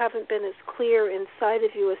haven't been as clear inside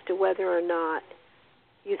of you as to whether or not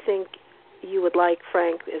you think you would like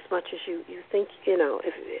Frank as much as you think,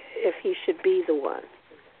 if he should be the one.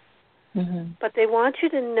 Mhm. But they want you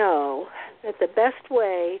to know that the best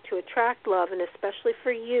way to attract love, and especially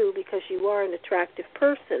for you because you are an attractive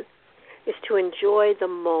person, is to enjoy the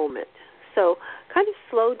moment. So kind of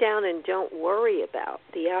slow down and don't worry about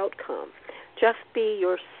the outcome. Just be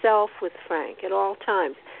yourself with Frank at all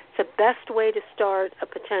times. It's the best way to start a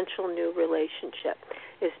potential new relationship,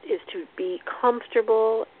 is to be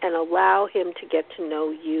comfortable and allow him to get to know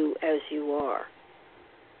you as you are.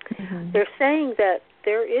 Mhm. They're saying that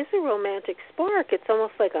there is a romantic spark. It's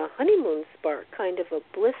almost like a honeymoon spark, kind of a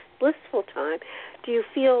blissful time. Do you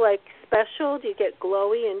feel like special? Do you get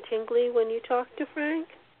glowy and tingly when you talk to Frank?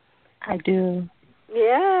 I do.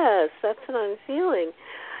 Yes, that's what I'm feeling.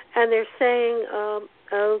 And they're saying,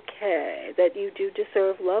 okay, that you do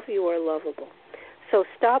deserve love. You are lovable. So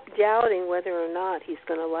stop doubting whether or not he's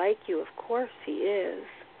going to like you. Of course he is.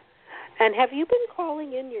 And have you been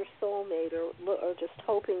calling in your soulmate or just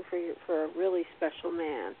hoping for a really special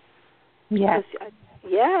man? Yes.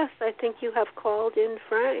 Yes, I think you have called in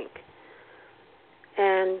Frank.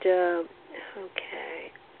 And,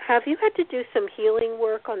 okay. Have you had to do some healing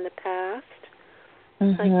work on the past?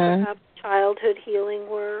 Mhm. Like perhaps childhood healing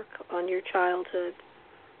work on your childhood?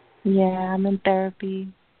 Yeah, I'm in therapy.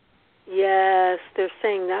 Yes, they're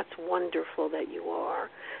saying that's wonderful that you are.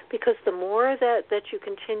 Because the more that you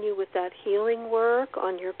continue with that healing work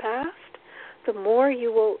on your past, the more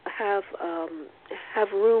you will have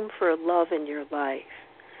room for love in your life.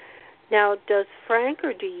 Now, does Frank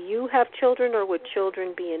or do you have children, or would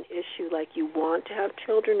children be an issue, like you want to have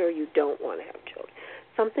children or you don't want to have children?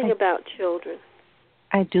 Something about children.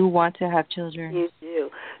 I do want to have children. You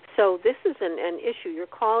do. So this is an issue. You're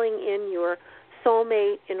calling in your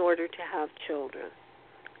soulmate in order to have children.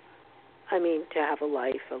 I mean, to have a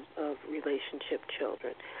life of relationship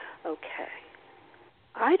children. Okay.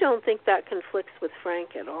 I don't think that conflicts with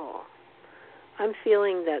Frank at all. I'm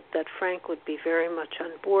feeling that Frank would be very much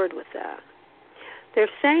on board with that. They're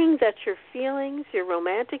saying that your feelings, your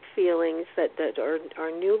romantic feelings that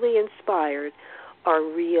are newly inspired, are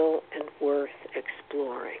real and worth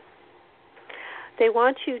exploring. They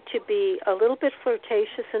want you to be a little bit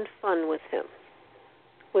flirtatious and fun with him,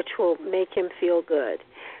 which will make him feel good.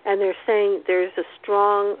 And they're saying there's a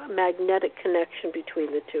strong magnetic connection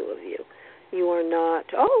between the two of you. You are not,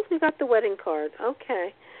 we got the wedding card.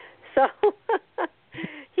 Okay. So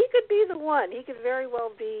he could be the one. He could very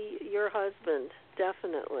well be your husband,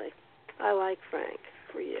 definitely. I like Frank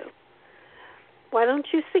for you. Why don't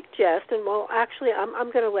you suggest, and well, actually,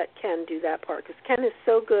 I'm going to let Ken do that part, because Ken is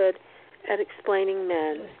so good at explaining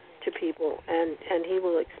men to people, and he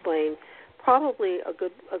will explain probably a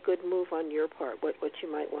good move on your part, what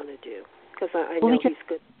you might want to do, because I know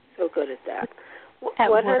he's so good at that. What,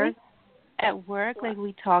 honey? At work, like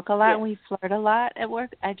we talk a lot and we flirt a lot at work.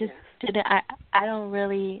 I just didn't. I don't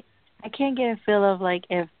really. I can't get a feel of like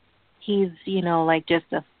if he's like just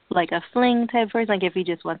a fling type person, like if he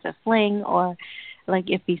just wants a fling, or like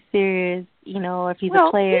if he's serious, if he's a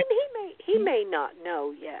player. He may not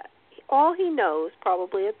know yet. All he knows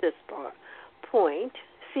probably at this point.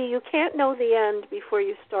 See, you can't know the end before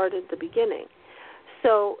you started the beginning.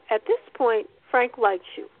 So at this point, Frank likes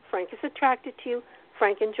you. Frank is attracted to you.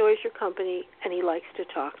 Frank enjoys your company, and he likes to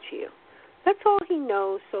talk to you. That's all he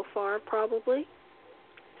knows so far, probably.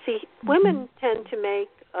 See, women tend to make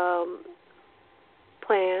plans,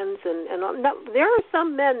 and there are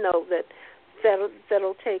some men, though,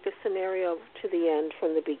 that'll take a scenario to the end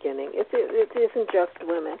from the beginning. It isn't just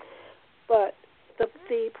women. But the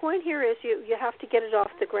point here is you have to get it off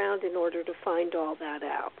the ground in order to find all that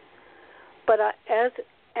out. But as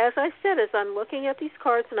I said, as I'm looking at these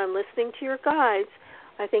cards and I'm listening to your guides,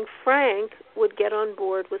 I think Frank would get on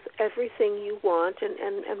board with everything you want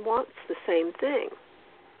and wants the same thing.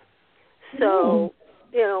 So,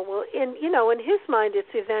 in his mind,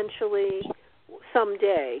 it's eventually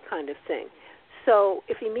someday kind of thing. So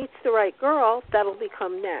if he meets the right girl, that'll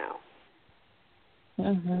become now.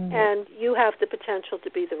 Mm-hmm. And you have the potential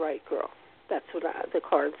to be the right girl. That's what the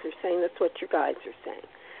cards are saying. That's what your guides are saying.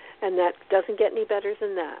 And that doesn't get any better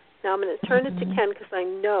than that. Now I'm going to turn it to Ken because I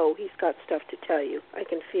know he's got stuff to tell you. I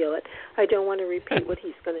can feel it. I don't want to repeat what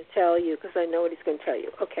he's going to tell you because I know what he's going to tell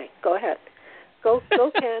you. Okay, go ahead. Go,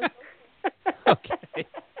 Ken. Okay.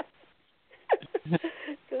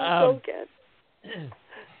 Go, Ken.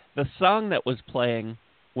 The song that was playing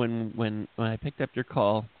when I picked up your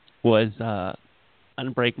call was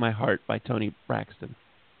 "Unbreak My Heart" by Tony Braxton,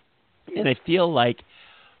 and I feel like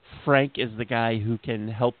Frank is the guy who can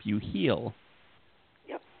help you heal.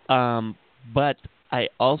 Yep. But I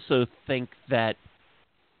also think that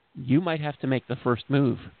you might have to make the first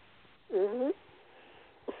move. Mm-hmm.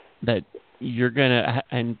 That you're gonna,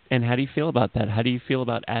 and how do you feel about that? How do you feel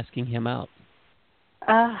about asking him out?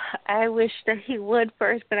 I wish that he would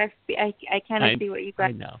first, but I kind of see what you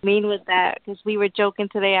guys mean with that, because we were joking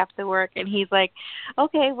today after work, and he's like,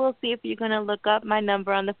 okay, we'll see if you're going to look up my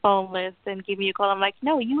number on the phone list and give me a call. I'm like,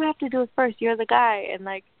 no, you have to do it first. You're the guy. And,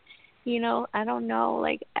 like, you know, I don't know.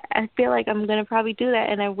 Like, I feel like I'm going to probably do that,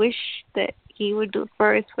 and I wish that he would do it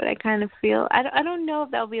first, but I kind of feel, I don't know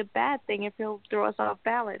if that would be a bad thing if he'll throw us off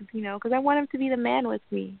balance, you know, because I want him to be the man with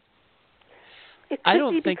me. It could I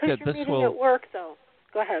don't be think because that you're this meeting will at work, though.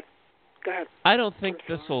 Go ahead. I don't think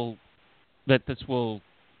this will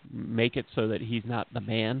make it so that he's not the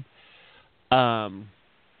man.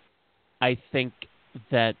 I think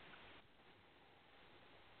that,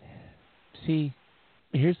 see,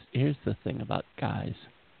 here's the thing about guys.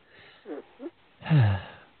 Mm-hmm.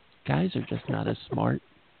 Guys are just not as smart,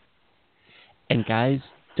 and guys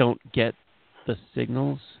don't get the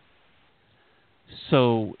signals.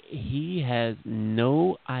 So he has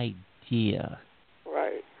no idea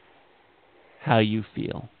how you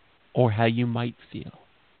feel or how you might feel.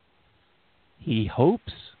 He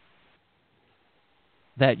hopes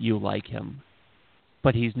that you like him,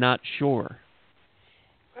 but he's not sure.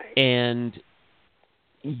 Right. And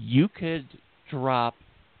you could drop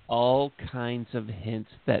all kinds of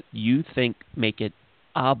hints that you think make it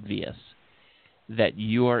obvious that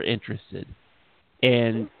you are interested,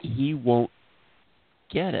 and he won't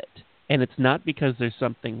get it. And it's not because there's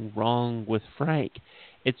something wrong with Frank.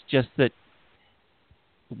 It's just that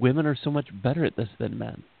women are so much better at this than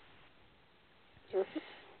men.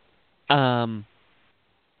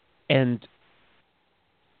 And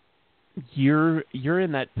you're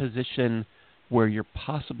in that position where you're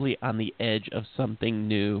possibly on the edge of something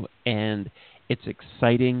new, and it's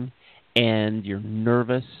exciting, and you're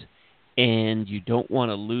nervous, and you don't want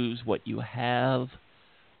to lose what you have,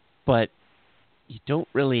 but you don't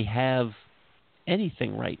really have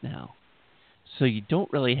anything right now. So you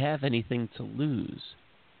don't really have anything to lose.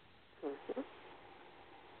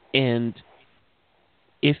 And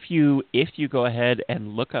if you go ahead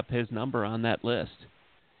and look up his number on that list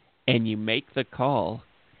and you make the call,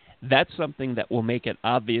 that's something that will make it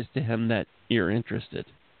obvious to him that you're interested,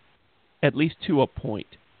 at least to a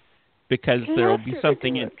point, because there will be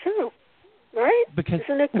something in too, right? Because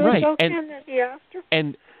isn't it good, right, that he asked her?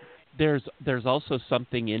 And there's also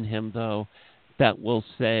something in him though that will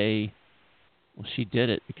say, well, she did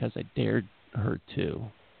it because I dared her to.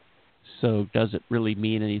 So does it really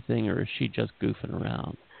mean anything, or is she just goofing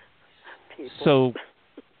around? People. So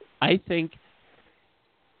I think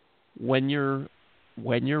when you're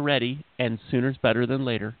ready, and sooner's better than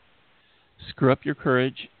later, screw up your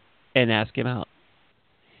courage and ask him out.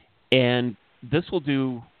 And this will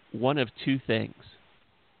do one of two things.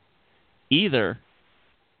 Either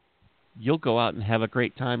you'll go out and have a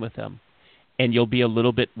great time with him, and you'll be a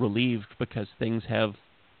little bit relieved because things have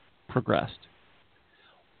progressed.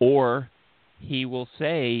 Or he will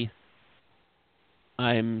say,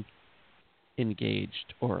 I'm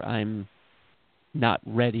engaged, or I'm not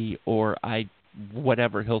ready, or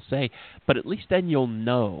whatever he'll say. But at least then you'll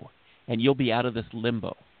know, and you'll be out of this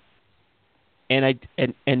limbo. And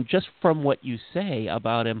just from what you say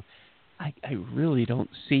about him, I really don't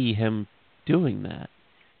see him doing that.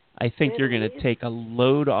 I think you're going to take a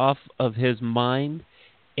load off of his mind,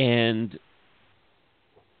 and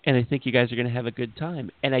I think you guys are going to have a good time.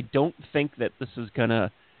 And I don't think that this is going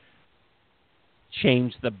to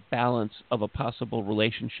change the balance of a possible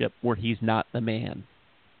relationship where he's not the man.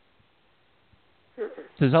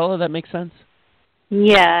 Does all of that make sense?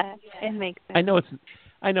 Yeah, it makes sense.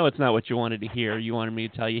 I know it's not what you wanted to hear. You wanted me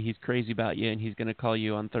to tell you he's crazy about you and he's going to call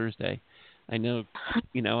you on Thursday. I know,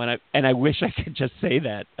 and I wish I could just say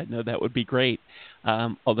that. I know that would be great,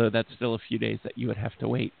 although that's still a few days that you would have to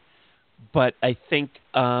wait. But I think,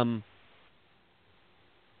 how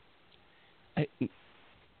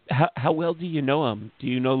well do you know him? Do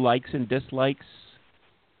you know likes and dislikes,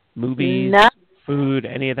 movies, food,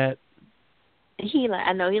 any of that?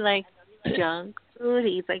 I know he likes junk, food.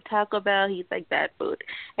 He eats like Taco Bell. He eats like bad food,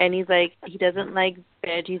 and he's like he doesn't like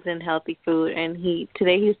veggies and healthy food. And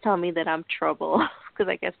today he was telling me that I'm trouble because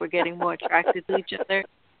I guess we're getting more attracted to each other.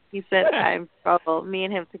 He said I'm trouble. Me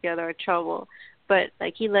and him together are trouble. But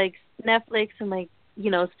like he likes Netflix and like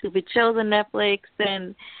stupid shows on Netflix,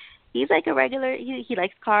 and he's like a regular. He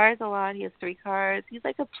likes cars a lot. He has 3 cars. He's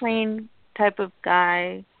like a plain type of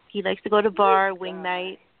guy. He likes to go to bar, wing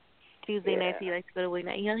night. Tuesday nights he likes to go to wing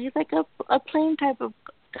night. He's like a plain type of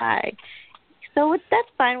guy. So that's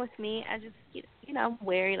fine with me. I just I'm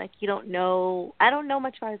wary. Like I don't know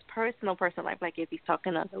much about his personal life. Like if he's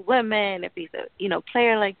talking to other women, if he's a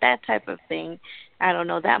player, like that type of thing. I don't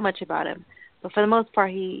know that much about him. But for the most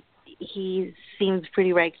part, he seems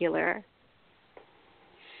pretty regular.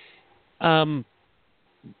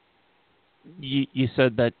 You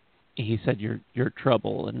said that he said you're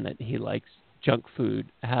trouble and that he likes junk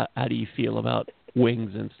food. How do you feel about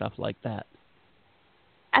wings and stuff like that?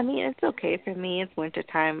 I mean, it's okay for me. It's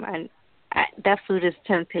wintertime, and that food is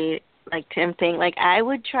tempting. Like I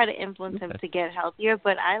would try to influence him to get healthier,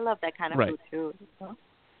 but I love that kind of food too.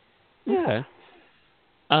 Yeah.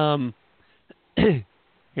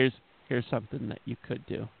 Here's something that you could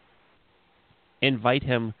do. Invite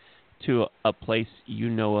him to a place you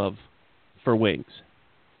know of for wings.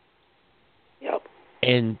 Yep.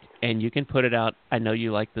 And you can put it out. I know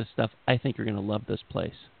you like this stuff. I think you're going to love this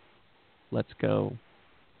place. Let's go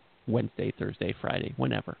Wednesday, Thursday, Friday,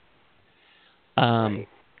 whenever. Right.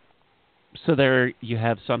 So there you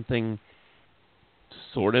have something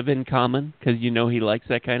sort of in common because he likes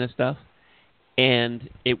that kind of stuff, and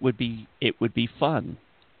it would be fun.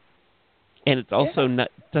 And it's also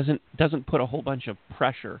doesn't put a whole bunch of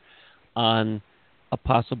pressure on a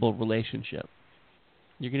possible relationship.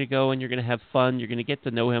 You're going to go and you're going to have fun. You're going to get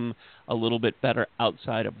to know him a little bit better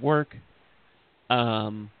outside of work.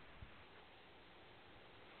 And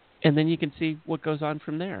then you can see what goes on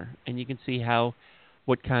from there. And you can see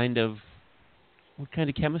what kind of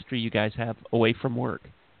chemistry you guys have away from work.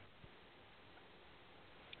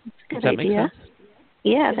 That's a good Does that make idea. sense?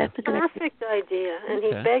 Yeah, that's a good idea. Perfect idea. And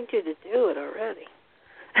he begged you to do it already.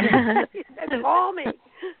 He said, call me.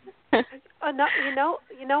 You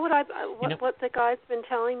know what the guy's been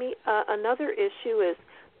telling me? Another issue is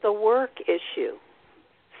the work issue.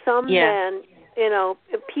 Some men,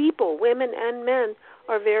 people, women and men,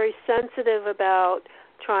 are very sensitive about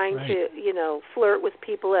trying to, flirt with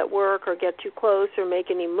people at work or get too close or make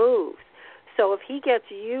any moves. So if he gets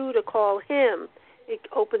you to call him, it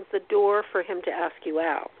opens the door for him to ask you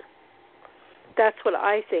out. That's what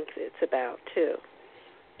I think it's about, too.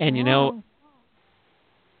 And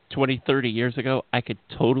 20, 30 years ago, I could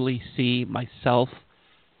totally see myself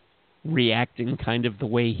reacting kind of the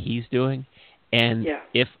way he's doing. And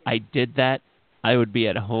if I did that, I would be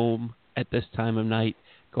at home at this time of night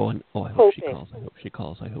going, oh, I hope she calls, I hope she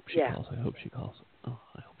calls, I hope she calls, I hope she calls. Oh,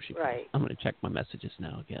 I hope she calls. Right. I'm going to check my messages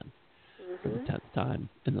now again for the 10th time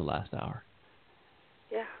in the last hour.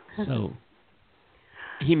 Yeah. So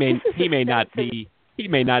he may not be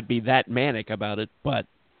that manic about it, but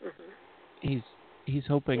he's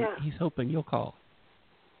hoping you'll call.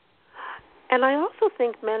 And I also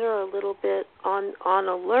think men are a little bit on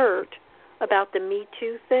alert about the Me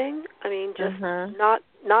Too thing. I mean, just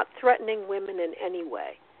not threatening women in any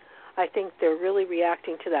way. I think they're really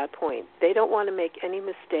reacting to that point. They don't want to make any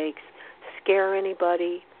mistakes, scare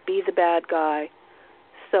anybody, be the bad guy.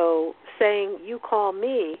 So saying you call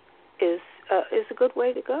me is a good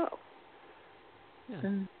way to go.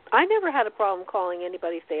 Yeah. I never had a problem calling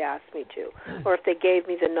anybody if they asked me to, or if they gave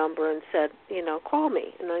me the number and said, call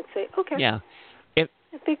me, and I'd say, okay. Yeah.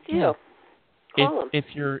 Big deal. Call him.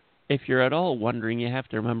 If you're at all wondering, you have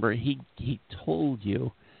to remember he told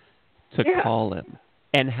you to call him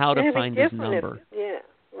and how to find his number.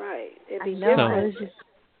 Right. It'd I be know. different.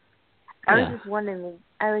 I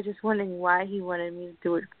was just wondering why he wanted me to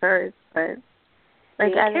do it first, but I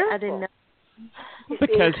didn't know.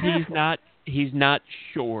 Because he's not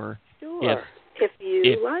sure if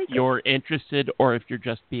you're interested or if you're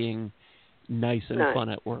just being nice and fun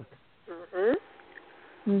at work.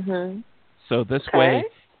 So this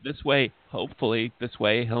way, hopefully,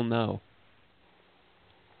 he'll know.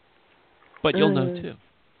 But you'll know too.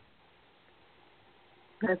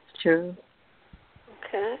 That's true.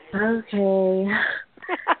 Okay.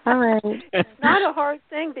 All right. It's not a hard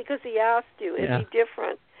thing because he asked you. It'd be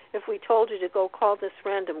different if we told you to go call this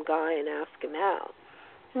random guy and ask him out.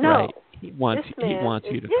 No. Right. He wants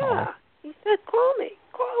you to call. Yeah. He said, call me.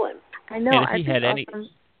 Call him. I know. And if he had any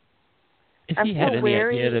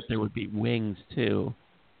idea that there would be wings too,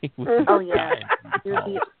 he would Oh yeah.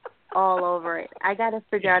 all over it. I got to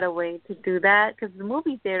figure out a way to do that because the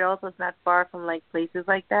movie theater also is not far from, like, places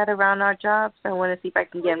like that around our jobs. So I want to see if I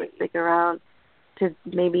can get him to stick around to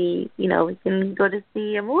maybe, we can go to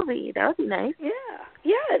see a movie. That would be nice. Yeah.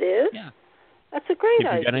 Yeah, it is. Yeah. That's a great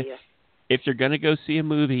idea. If you're going to go see a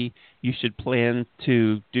movie, you should plan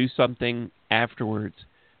to do something afterwards,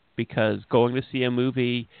 because going to see a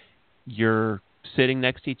movie, you're sitting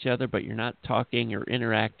next to each other, but you're not talking or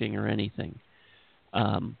interacting or anything.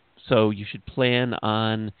 So you should plan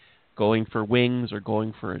on going for wings or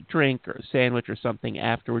going for a drink or a sandwich or something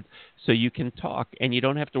afterwards so you can talk, and you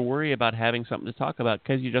don't have to worry about having something to talk about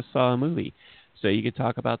because you just saw a movie. So you could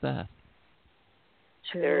talk about that.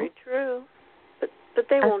 True. Very true. But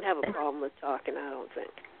they won't have a problem with talking, I don't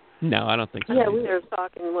think. No, I don't think so. Yeah, they're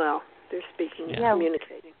talking well. They're speaking,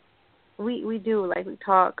 communicating. We do, like, we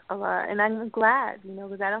talk a lot, and I'm glad,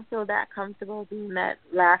 because I don't feel that comfortable being that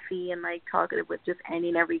laughy and, like, talkative with just any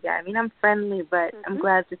and every guy. I mean, I'm friendly, but I'm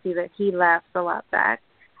glad to see that he laughs a lot back.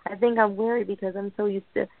 I think I'm worried because I'm so used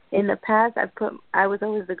to, in the past, I was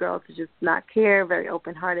always the girl to just not care, very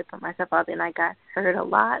open-hearted, put myself out there, and I got hurt a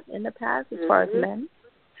lot in the past as far as men.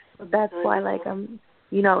 So that's why, like, I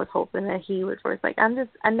was hoping that he would first, like, I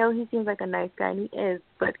know he seems like a nice guy, and he is,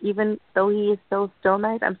 but even though he is still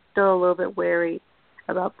nice, I'm still a little bit wary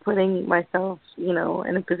about putting myself, in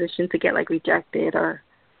a position to get, like, rejected or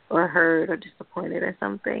hurt or disappointed or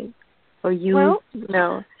something. Or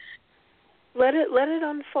let it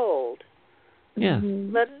unfold. Yeah.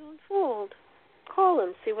 Mm-hmm. Let it unfold. Call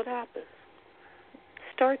him, see what happens.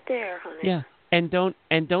 Start there, honey. Yeah. And don't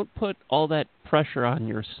put all that pressure on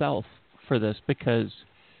yourself for this, because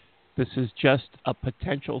this is just a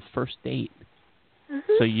potential first date.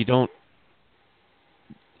 Mm-hmm. So you don't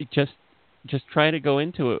just try to go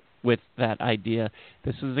into it with that idea.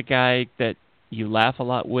 This is a guy that you laugh a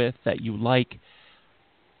lot with, that you like.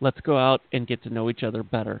 Let's go out and get to know each other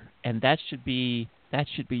better. And that should be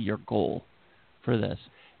your goal for this.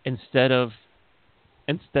 Instead of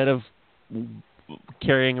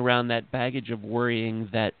carrying around that baggage of worrying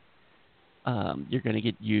that you're going to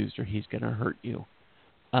get used or he's going to hurt you.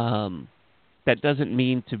 That doesn't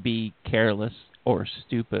mean to be careless or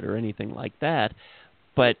stupid or anything like that,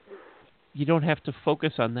 but you don't have to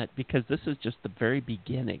focus on that, because this is just the very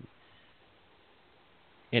beginning.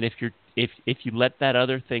 And if you let that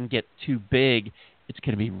other thing get too big, it's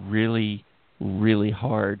going to be really, really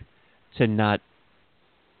hard to not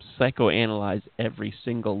psychoanalyze every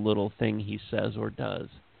single little thing he says or does.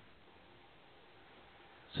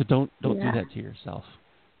 So don't do that to yourself.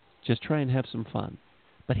 Just try and have some fun.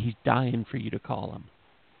 But he's dying for you to call him.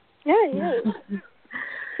 Yeah, he is.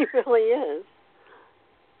 He really is.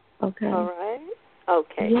 Okay. All right?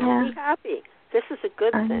 Okay. Yeah. Be happy. This is a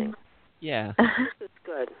good thing. Yeah. This is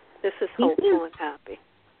good. This is hopeful and happy.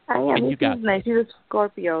 I am. He's nice. He's a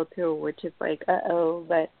Scorpio, too, which is like,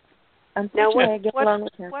 but unfortunately I get along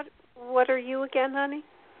with him. What are you again, honey?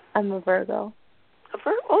 I'm a Virgo. A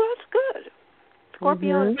Virgo? Oh, that's good.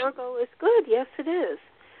 Scorpio and Virgo is good. Yes, it is.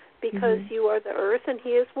 Because you are the earth and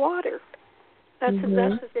he is water. That's a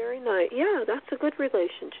very nice. Yeah, that's a good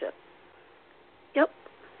relationship. Yep.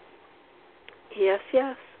 Yes.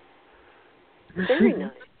 Very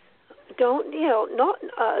nice. Don't, not,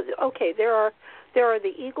 okay, there are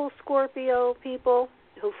the Eagle Scorpio people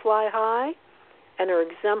who fly high and are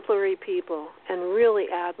exemplary people and really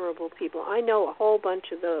admirable people. I know a whole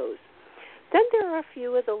bunch of those. Then there are a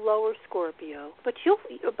few of the lower Scorpio, but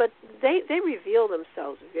they reveal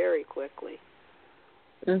themselves very quickly.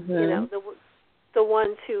 Mm-hmm. The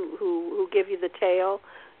ones who give you the tail,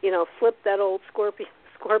 flip that old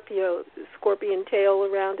scorpion tail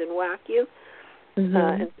around and whack you,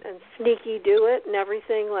 and sneaky do it and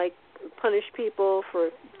everything, like punish people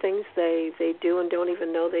for things they do and don't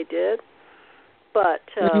even know they did. But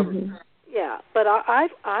yeah, but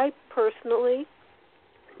I personally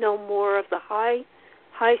know more of the high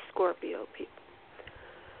Scorpio people.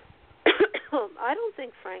 I don't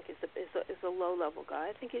think Frank is a low level guy.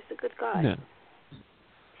 I think he's a good guy. No.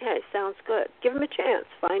 Yeah, he sounds good. Give him a chance.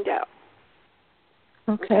 Find out.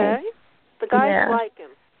 Okay. The guys like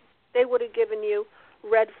him. They would have given you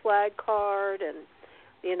red flag card and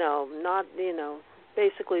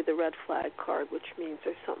basically the red flag card, which means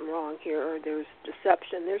there's something wrong here or there's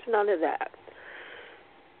deception. There's none of that.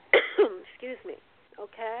 Excuse me.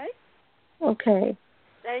 Okay? Okay.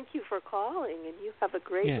 Thank you for calling, and you have a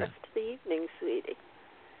great rest of the evening, sweetie.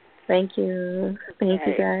 Thank you. Thank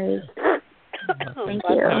you, guys. Thank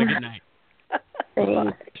you. Have a good night.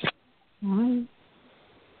 Thanks.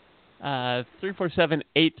 Bye.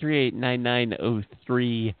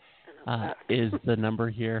 347-838-9903 is the number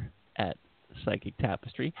here at Psychic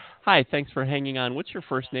Tapestry. Hi, thanks for hanging on. What's your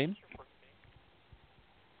first name?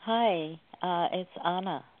 Hi, it's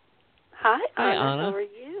Anna. Hi, Hi, Anna. Anna. How are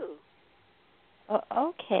you? Oh,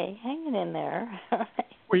 okay, hanging in there.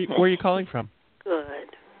 Where are you calling from?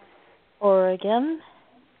 Good. Oregon.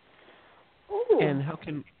 Ooh. And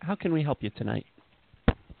how can we help you tonight?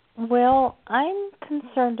 Well, I'm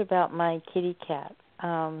concerned about my kitty cat.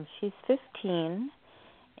 She's 15,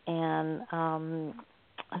 and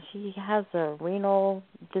she has a renal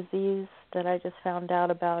disease that I just found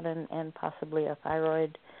out about, and possibly a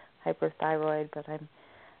hyperthyroid. But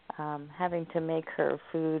I'm having to make her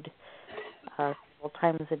food several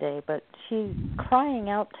times a day. But she's crying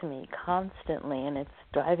out to me constantly, and it's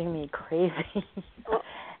driving me crazy.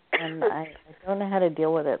 And I don't know how to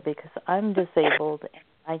deal with it because I'm disabled and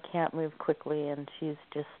I can't move quickly, and she's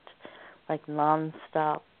just like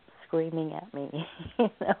nonstop screaming at me, you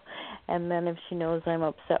know. And then if she knows I'm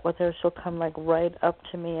upset with her, she'll come like right up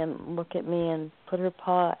to me and look at me and put her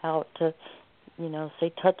paw out to, you know,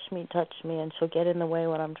 say touch me, and she'll get in the way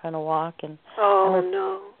when I'm trying to walk and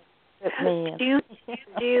no. hit me. And,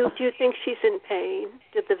 do you think she's in pain?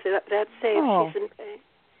 Did the vet say if she's in pain?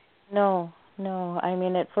 No. I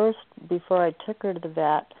mean, at first, before I took her to the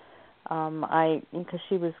vet, because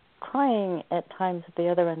she was crying at times at the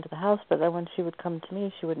other end of the house, but then when she would come to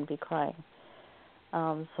me, she wouldn't be crying.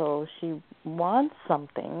 So she wants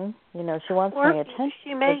something, you know, she wants my attention.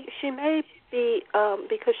 She may be,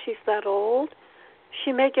 because she's that old,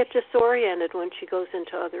 she may get disoriented when she goes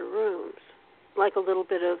into other rooms, like a little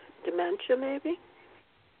bit of dementia maybe.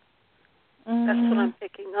 That's what I'm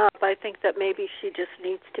picking up. I think that maybe she just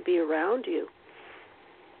needs to be around you,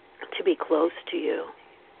 to be close to you.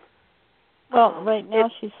 Well, right now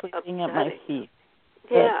she's sleeping at my feet.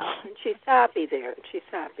 Yeah, and she's happy there.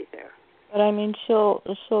 But I mean, she'll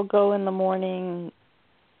go in the morning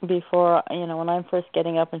before, you know, when I'm first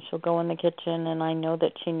getting up, and she'll go in the kitchen, and I know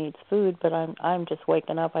that she needs food, but I'm just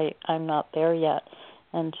waking up. I'm not there yet,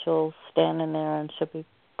 and she'll stand in there and she'll be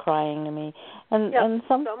crying to me. And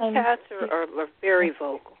sometimes some cats are very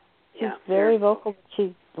vocal. She's very vocal.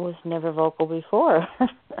 She was never vocal before.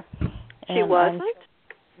 She wasn't?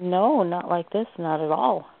 No, not like this, not at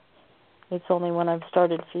all. It's only when I've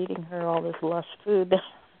started feeding her all this lush food that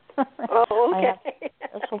I have to be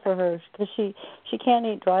special for her, because she can't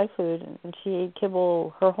eat dry food, and she ate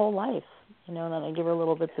kibble her whole life. You know, and then I give her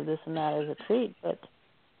little bits of this and that as a treat, but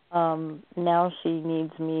now she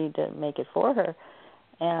needs me to make it for her.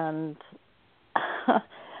 And I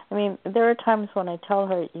mean, there are times when I tell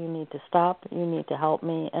her, you need to stop, you need to help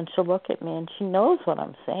me, and she'll look at me and she knows what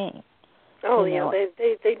I'm saying. Oh, you know,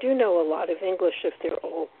 they do know a lot of English if they're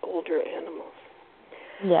older animals.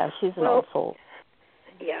 Yeah, she's an old soul.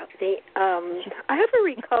 Yeah, I have a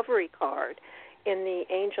recovery card in the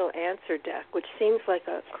Angel Answer deck, which seems like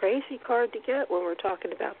a crazy card to get when we're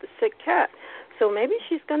talking about the sick cat. So maybe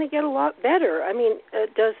she's going to get a lot better. I mean, is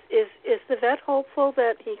the vet hopeful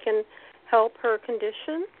that he can help her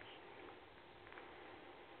condition?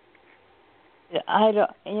 I don't.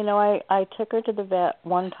 You know, I took her to the vet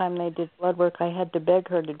one time. They did blood work. I had to beg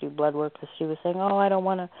her to do blood work because she was saying, "Oh, I don't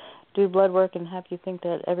want to do blood work and have you think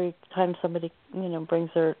that every time somebody, you know, brings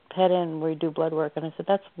their pet in, we do blood work." And I said,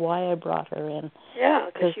 "That's why I brought her in." Yeah,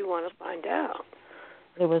 because you want to find out.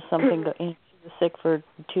 There was something that, you know, she was sick for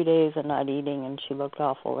 2 days and not eating, and she looked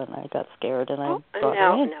awful, and I got scared, and I brought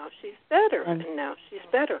her in. Now she's better. And now she's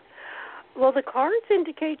better. Well, the cards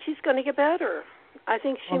indicate she's going to get better. I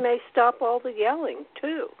think she may stop all the yelling,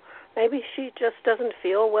 too. Maybe she just doesn't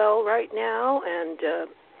feel well right now, and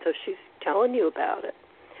so she's telling you about it.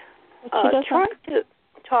 Try to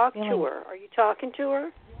talk to her. Are you talking to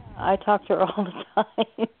her? I talk to her all the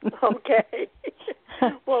time. Okay.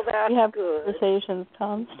 Well, that's we have good. Conversations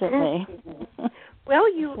constantly.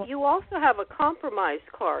 Well, you also have a compromise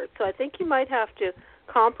card, so I think you might have to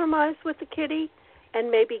compromise with the kitty and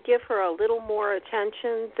maybe give her a little more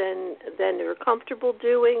attention than you're comfortable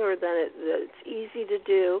doing or than it's easy to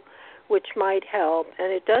do, which might help. And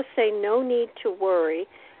it does say no need to worry,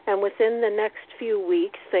 and within the next few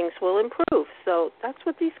weeks things will improve. So that's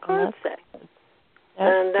what these cards say.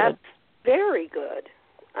 And that's very good.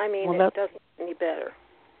 I mean, it doesn't get any better.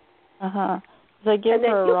 I give and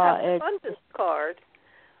then her you raw have an abundance card.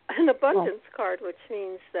 An abundance card, which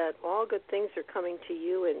means that all good things are coming to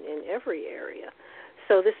you in every area.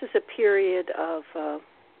 So this is a period of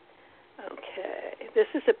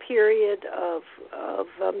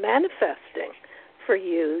manifesting for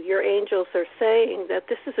you. Your angels are saying that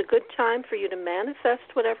this is a good time for you to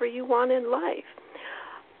manifest whatever you want in life.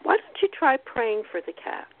 Why don't you try praying for the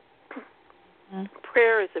cat?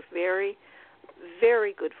 Prayer is a very,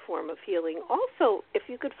 very good form of healing. Also, if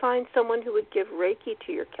you could find someone who would give Reiki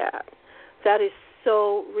to your cat, that is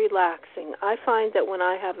so relaxing. I find that when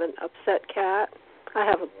I have an upset cat, I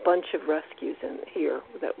have a bunch of rescues in here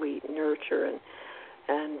that we nurture,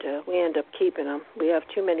 and we end up keeping them. We have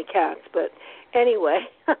too many cats, but anyway,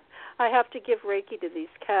 I have to give Reiki to these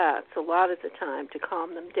cats a lot of the time to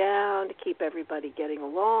calm them down, to keep everybody getting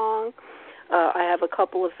along. I have a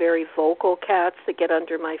couple of very vocal cats that get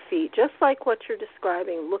under my feet, just like what you're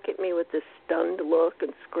describing, look at me with this stunned look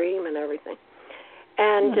and scream and everything.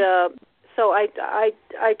 And so I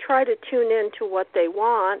try to tune in to what they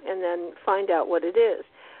want and then find out what it is.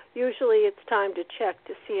 Usually it's time to check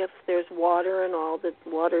to see if there's water in all the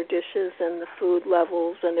water dishes and the food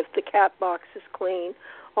levels and if the cat box is clean,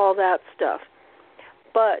 all that stuff.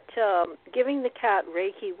 But giving the cat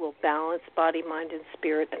Reiki will balance body, mind, and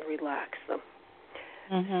spirit and relax them.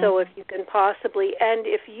 Mm-hmm. So if you can possibly, and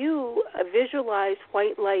if you visualize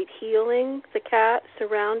white light healing the cat,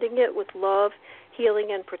 surrounding it with love,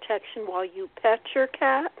 healing, and protection while you pet your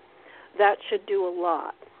cat, that should do a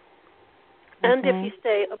lot. And if you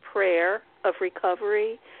say a prayer of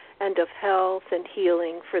recovery and of health and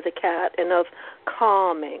healing for the cat and of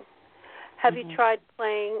calming. Have you tried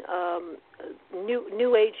playing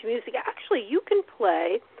new age music? Actually, you can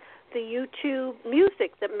play the YouTube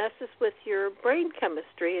music that messes with your brain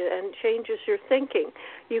chemistry and changes your thinking.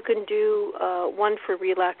 You can do one for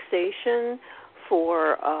relaxation,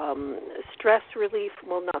 for stress relief.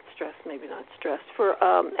 Well, not stress, maybe not stress. For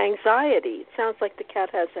anxiety. It sounds like the cat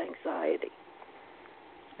has anxiety.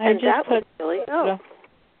 I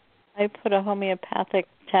put a homeopathic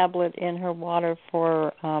tablet in her water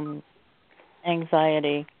for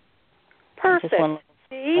anxiety. Perfect.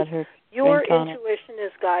 See, your intuition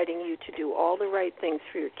is guiding you to do all the right things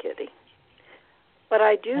for your kitty. But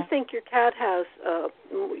I do think your cat has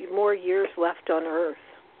more years left on Earth.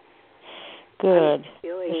 Good.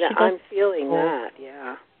 I'm feeling that,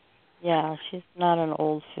 yeah. Yeah, she's not an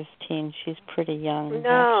old 15. She's pretty young.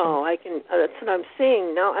 No, that's what I'm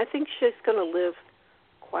seeing. No, I think she's going to live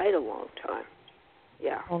quite a long time.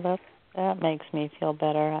 Yeah. Well, that makes me feel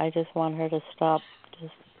better. I just want her to stop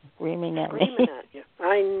just screaming at me. At you.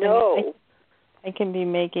 I know. I can be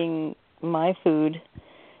making my food,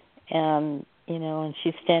 and and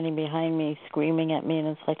she's standing behind me screaming at me, and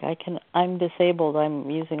it's like I'm disabled. I'm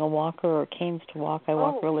using a walker or canes to walk. I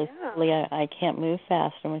walk really slowly. I can't move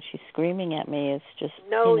fast, and when she's screaming at me, it's just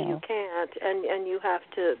you can't, and you have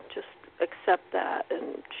to just accept that,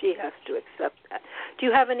 and she has to accept that. Do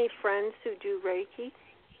you have any friends who do Reiki?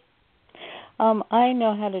 I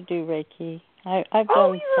know how to do Reiki. I've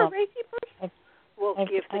done you're some. A Reiki person?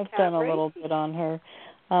 I've done a little bit on her,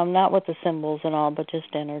 not with the symbols and all, but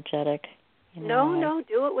just energetic. No,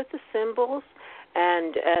 do it with the symbols,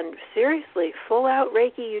 and seriously, full out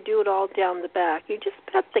Reiki. You do it all down the back. You just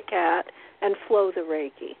pet the cat and flow the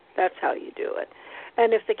Reiki. That's how you do it.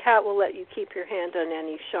 And if the cat will let you keep your hand on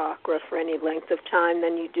any chakra for any length of time,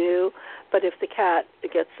 then you do. But if the cat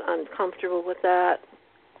gets uncomfortable with that,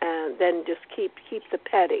 and then just keep the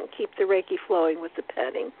petting, keep the Reiki flowing with the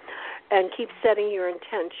petting, and keep setting your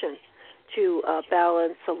intention to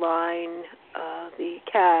balance, align the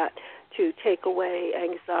cat, to take away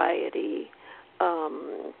anxiety,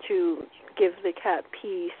 to give the cat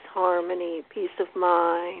peace, harmony, peace of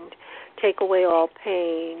mind, take away all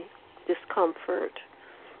pain, discomfort,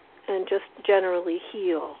 and just generally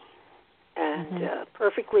heal. And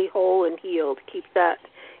perfectly whole and healed. Keep that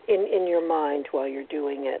in your mind while you're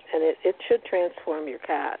doing it, and it should transform your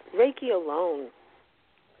cat. Reiki alone,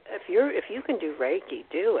 if you can do Reiki,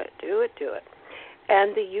 do it.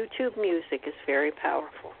 And the YouTube music is very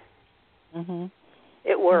powerful.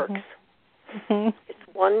 It works. It's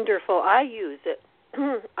wonderful. I use it.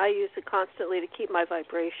 I use it constantly to keep my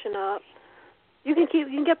vibration up. You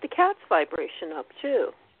can get the cat's vibration up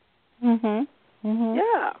too.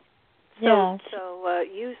 Yeah. So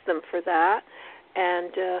use them for that,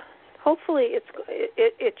 and hopefully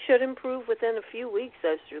it should improve within a few weeks,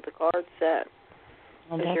 as the card said.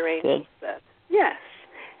 Well, that's your angel said. Yes,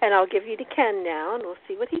 and I'll give you to Ken now, and we'll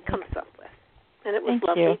see what he comes up with. And it was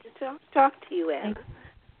lovely to talk to you, Anna.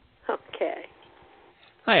 Okay.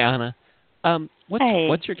 Hi, Anna.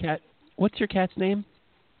 What's your cat's name?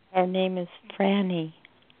 Her name is Franny.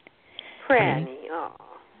 Franny. Oh.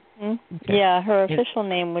 Okay. Yeah, her official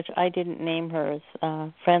name, which I didn't name her, is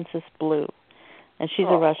Frances Blue, and she's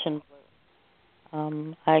a Russian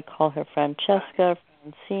Blue. I call her Francesca,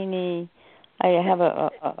 Francini. I have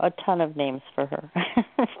a ton of names for her.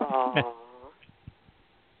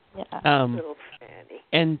 Yeah. Little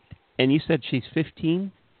Franny. And you said she's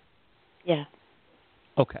 15? Yeah.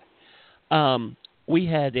 Okay. We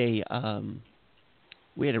had a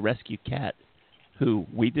rescue cat who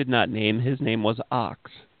we did not name. His name was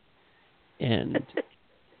Ox, and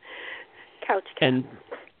couch cat.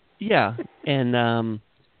 And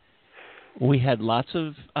we had lots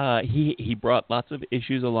of. He brought lots of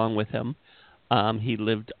issues along with him. He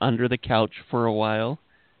lived under the couch for a while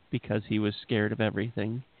because he was scared of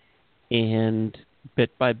everything, and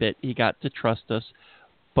bit by bit he got to trust us.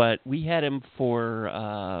 But we had him for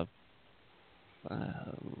I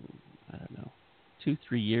don't know, 2-3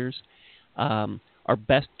 years. Our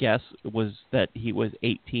best guess was that he was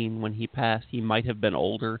 18 when he passed. He might have been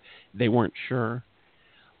older. They weren't sure.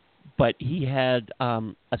 But he had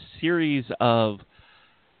a series of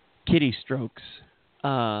kitty strokes,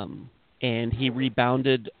 and he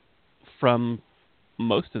rebounded from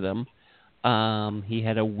most of them. He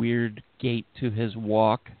had a weird gait to his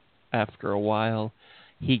walk after a while.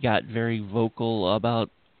 He got very vocal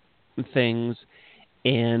about things,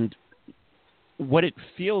 and what it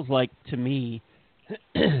feels like to me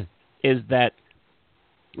is that,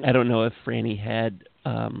 I don't know if Franny had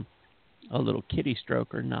a little kitty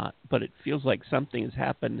stroke or not, but it feels like something has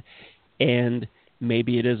happened, and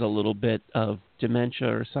maybe it is a little bit of dementia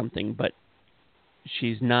or something, but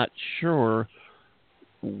she's not sure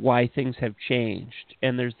why things have changed.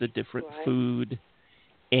 And there's the different food,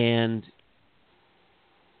 and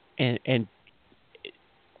she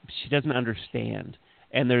doesn't understand.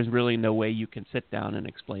 And there's really no way you can sit down and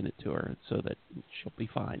explain it to her so that she'll be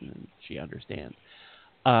fine and she understands.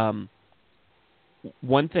 One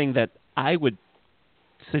thing that I would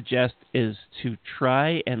suggest is to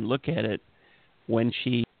try and look at it when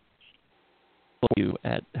she you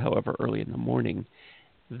at however early in the morning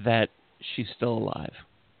that she's still alive.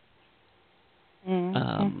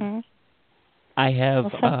 Mm-hmm. I have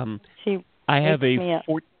I have a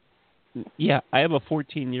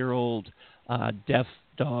 14-year-old deaf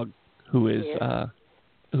dog who is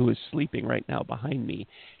sleeping right now behind me,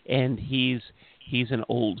 and he's an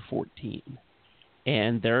old 14.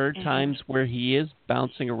 And there are times where he is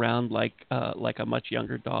bouncing around like a much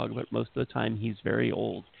younger dog, but most of the time he's very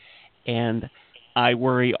old. And I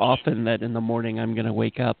worry often that in the morning I'm going to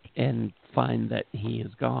wake up and find that he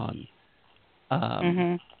is gone.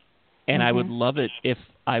 And I would love it if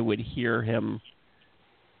I would hear him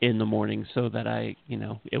in the morning so that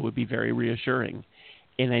it would be very reassuring.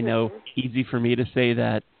 And I know easy for me to say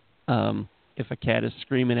that if a cat is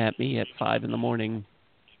screaming at me at 5 a.m,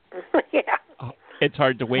 it's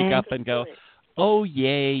hard to wake up and go, oh,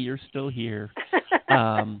 yay, you're still here.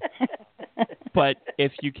 But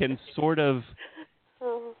if you can sort of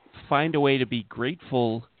find a way to be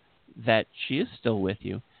grateful that she is still with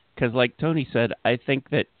you, because like Tony said, I think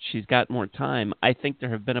that she's got more time. I think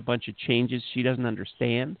there have been a bunch of changes she doesn't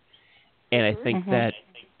understand, and I think that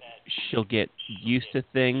she'll get used to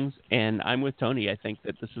things. And I'm with Tony. I think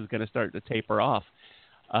that this is going to start to taper off.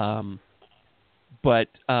 But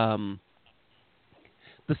the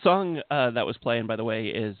song that was playing, by the way,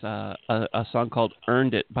 is a song called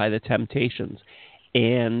Earned It by the Temptations.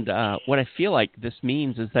 And what I feel like this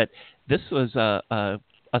means is that this was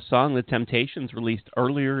a song the Temptations released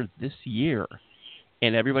earlier this year.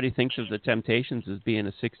 And everybody thinks of the Temptations as being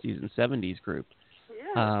a 60s and 70s group.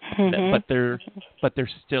 But they're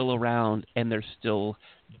still around, and they're still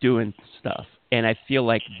doing stuff. And I feel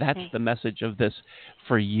like that's the message of this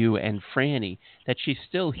for you and Franny, that she's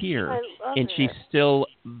still here and she's still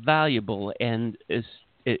valuable and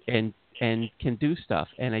can do stuff.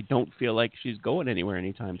 And I don't feel like she's going anywhere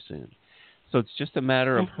anytime soon. So it's just a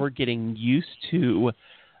matter of her getting used to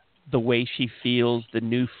the way she feels, the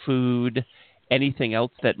new food, anything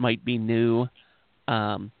else that might be new.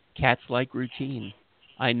 Cats like routine.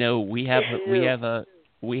 I know we have a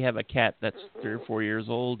cat that's 3 or 4 years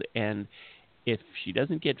old, and if she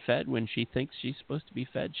doesn't get fed when she thinks she's supposed to be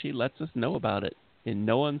fed, she lets us know about it in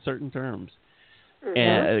no uncertain terms,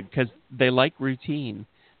 because they like routine.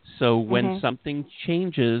 So when something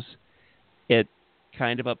changes, it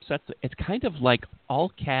kind of upsets it. It's kind of like all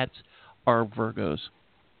cats are Virgos,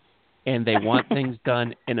 and they want things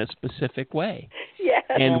done in a specific way. Yeah.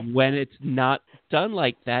 And when it's not done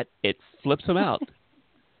like that, it flips them out.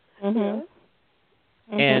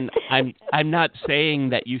 And I'm not saying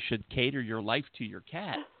that you should cater your life to your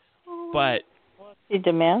cat, but she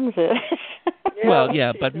demands it. Well,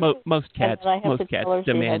 yeah, but most cats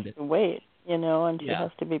demand it. To wait, and she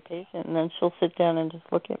has to be patient, and then she'll sit down and just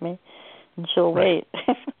look at me, and she'll wait.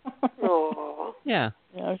 Aww. Yeah.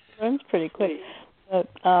 She learns pretty quick. But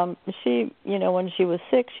she, when she was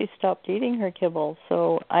sick, she stopped eating her kibble,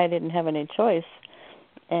 so I didn't have any choice.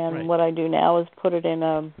 And what I do now is put it in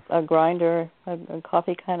a grinder, a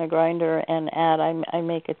coffee kind of grinder, and I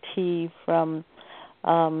make a tea from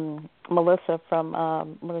Melissa from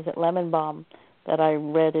Lemon Balm, that I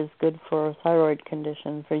read is good for thyroid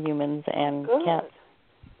condition for humans and cats.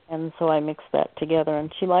 And so I mix that together,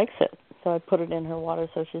 and she likes it. So I put it in her water,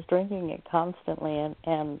 so she's drinking it constantly,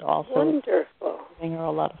 and also giving her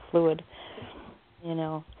a lot of fluid,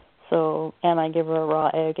 So, and I give her a raw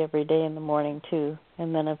egg every day in the morning too.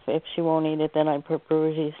 And then if she won't eat it, then I put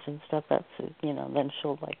brewer's yeast and stuff. That's then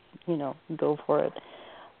she'll go for it.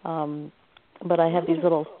 But I have these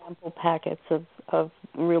little sample packets of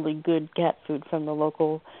really good cat food from the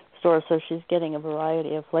local store, so she's getting a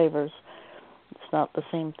variety of flavors. It's not the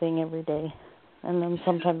same thing every day. And then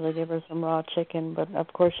sometimes I give her some raw chicken, but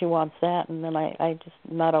of course she wants that, and then I just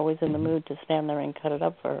not always in the mood to stand there and cut it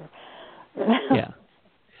up for her.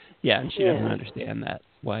 Yeah, and she doesn't understand that.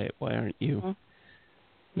 Why aren't you? Mm-hmm.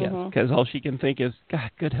 Yes, because all she can think is, God,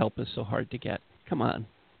 good help is so hard to get. Come on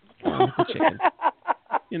with the chicken.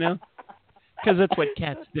 Because that's what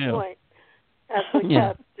cats do. That's what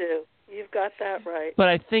cats do. You've got that right. But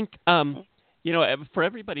I think, for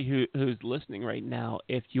everybody who's listening right now,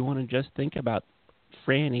 if you want to just think about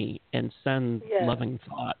Franny and send loving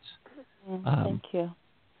thoughts. Thank you.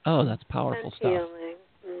 Oh, that's powerful stuff. Healing,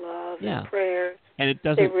 love, and prayers. And it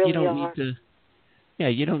doesn't. You don't need to. Yeah,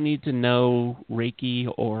 you don't need to know Reiki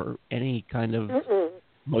or any kind of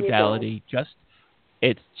modality.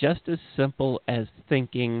 It's just as simple as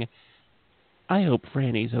thinking, I hope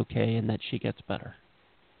Franny's okay and that she gets better.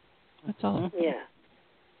 That's all. Yeah.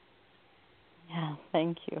 Yeah.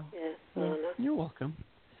 Thank you. Yes, You're welcome.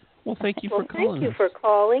 Well, thank you for calling. Thank you for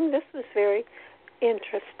calling. This was very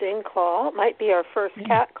interesting call. It might be our first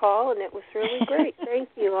cat call, and it was really great. Thank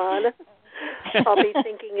you, Anna. I'll be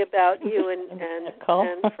thinking about you and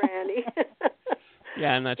Franny.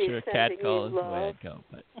 Yeah, I'm not sure a cat call is the way I'd go,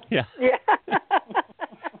 but yeah. Yeah.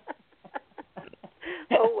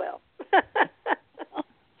 Oh, well.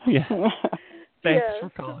 Yeah. Thanks for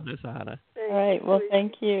calling us, Anna. All right. Well,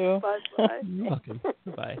 thank you. Bye-bye. You're welcome.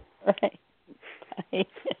 Bye. All right. Bye.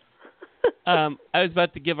 I was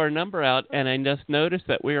about to give our number out, and I just noticed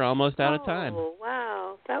that we are almost out of time. Oh,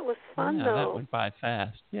 wow. That was fun, though. though. That went by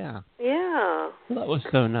fast. Yeah. Yeah. That was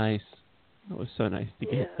so nice. That was so nice to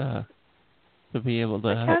get to be able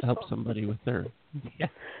to help somebody with their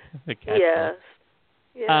the cat. Yes.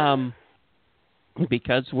 Yeah.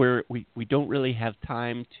 Because we don't really have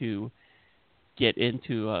time to get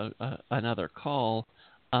into another call.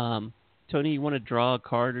 Tony, you want to draw a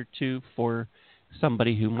card or two for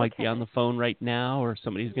somebody who might be on the phone right now, or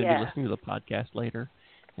somebody who's going to be listening to the podcast later,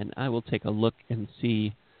 and I will take a look and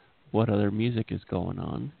see what other music is going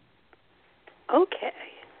on. Okay.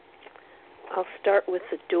 I'll start with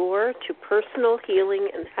the door to personal healing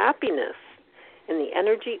and happiness in the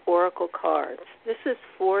Energy Oracle cards. This is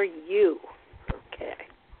for you. Okay.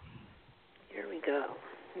 Here we go.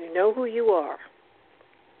 You know who you are.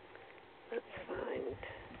 Let's find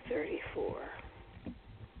 34.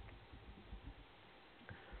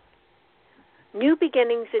 New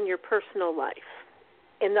beginnings in your personal life.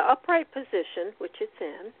 In the upright position, which it's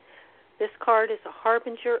in, this card is a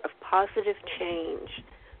harbinger of positive change.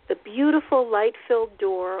 The beautiful light-filled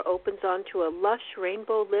door opens onto a lush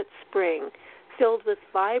rainbow-lit spring filled with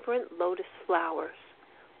vibrant lotus flowers.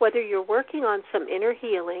 Whether you're working on some inner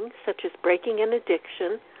healing, such as breaking an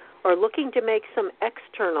addiction, or looking to make some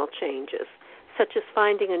external changes, such as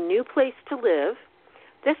finding a new place to live,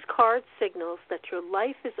 this card signals that your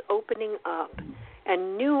life is opening up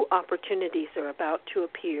and new opportunities are about to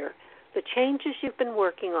appear. The changes you've been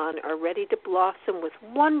working on are ready to blossom with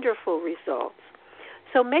wonderful results.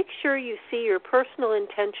 So make sure you see your personal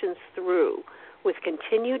intentions through with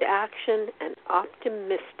continued action and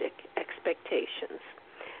optimistic expectations.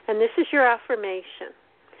 And this is your affirmation.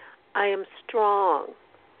 I am strong,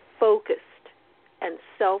 focused, and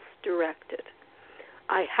self-directed.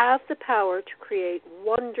 I have the power to create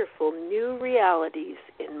wonderful new realities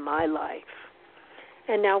in my life.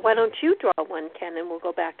 And now why don't you draw one, Ken, and we'll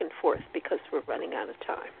go back and forth because we're running out of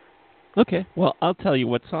time. Okay. Well, I'll tell you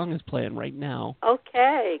what song is playing right now.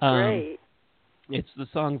 Okay, great. It's the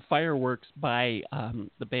song Fireworks by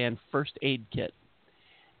the band First Aid Kit.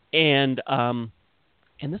 And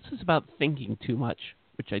this is about thinking too much,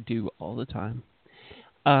 which I do all the time.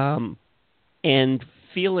 And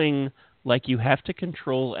feeling like you have to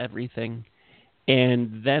control everything,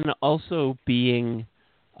 and then also being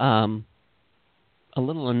a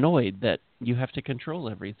little annoyed that you have to control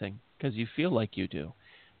everything because you feel like you do,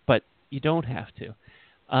 but you don't have to.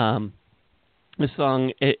 The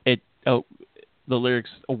song, the lyrics,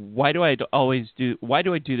 why do I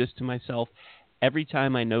do this to myself? Every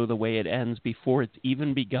time I know the way it ends, before it's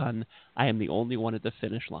even begun, I am the only one at the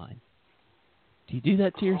finish line. Do you do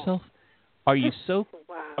that to yourself? Are you so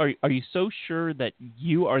wow. are you so sure that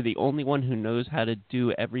you are the only one who knows how to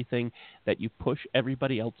do everything that you push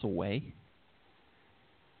everybody else away?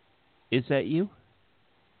 Is that you?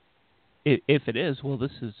 If it is, well,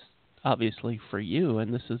 this is obviously for you,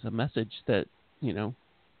 and this is a message that, to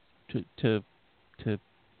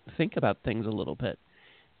think about things a little bit,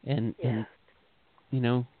 and you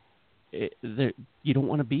don't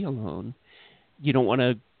want to be alone. You don't want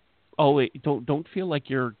to always don't feel like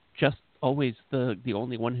you're just always the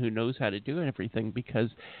only one who knows how to do everything, because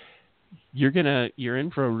you're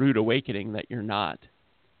in for a rude awakening that you're not.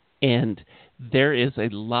 And there is a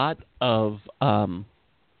lot of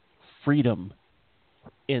freedom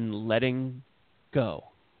in letting go.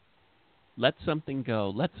 Let something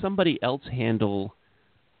go. Let somebody else handle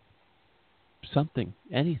something,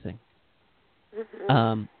 anything.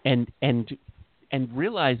 Mm-hmm. And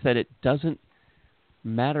realize that it doesn't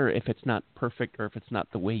matter if it's not perfect or if it's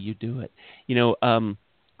not the way you do it.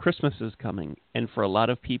 Christmas is coming, and for a lot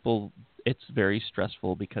of people, it's very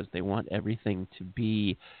stressful because they want everything to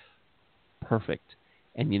be perfect.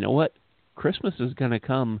 And you know what? Christmas is going to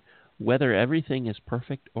come whether everything is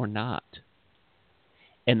perfect or not.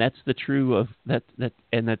 And that's the true of that,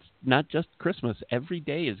 and that's not just Christmas. Every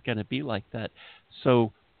day is going to be like that.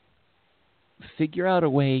 So figure out a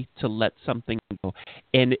way to let something go.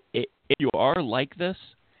 And if you are like this,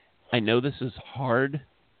 I know this is hard,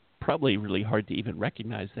 probably really hard to even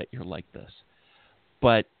recognize that you're like this.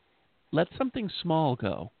 But let something small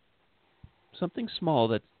go. Something small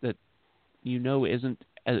that isn't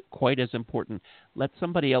quite as important. Let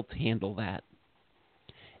somebody else handle that,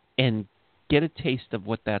 and get a taste of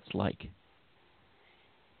what that's like.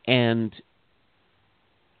 And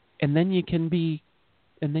then you can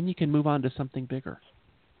move on to something bigger.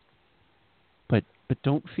 But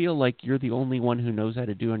don't feel like you're the only one who knows how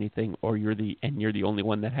to do anything, or you're the only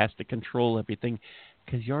one that has to control everything,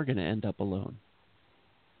 because you're going to end up alone.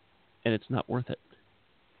 And it's not worth it.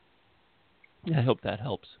 I hope that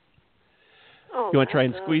helps. Oh, you want to try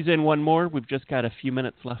and squeeze in one more? We've just got a few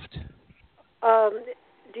minutes left.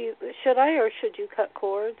 Should I or should you cut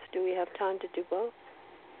cords? Do we have time to do both?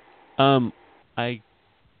 I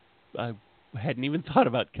hadn't even thought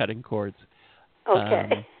about cutting cords.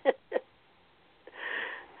 Okay.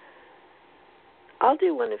 I'll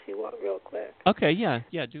do one if you want, real quick. Okay, yeah,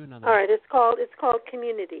 do another. All right, it's called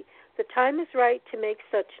Community. The time is right to make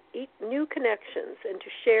such new connections and to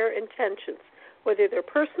share intentions, whether they're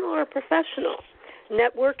personal or professional.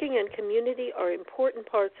 Networking and community are important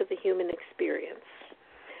parts of the human experience.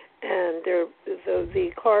 And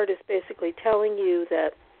the card is basically telling you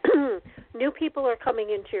that new people are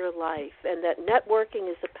coming into your life, and that networking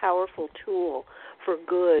is a powerful tool for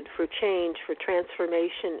good, for change, for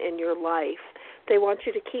transformation in your life. They want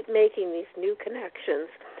you to keep making these new connections.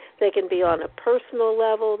 They can be on a personal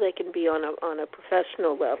level, they can be on a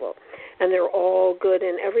professional level, and they're all good,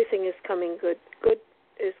 and everything is coming good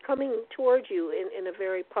is coming towards you in a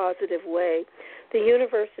very positive way. The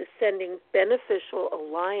universe is sending beneficial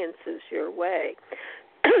alliances your way.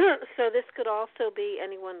 So this could also be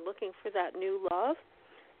anyone looking for that new love.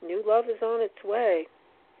 New love is on its way.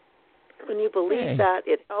 When you believe that,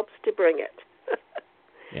 it helps to bring it.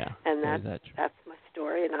 Yeah. And that's my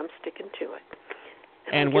story, and I'm sticking to it.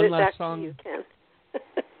 And one last song. You, Ken.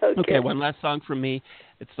 Okay, one last song from me.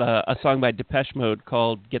 It's a song by Depeche Mode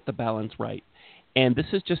called "Get the Balance Right," and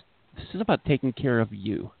this is about taking care of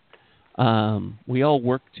you. We all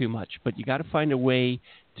work too much, but you got to find a way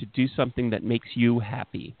to do something that makes you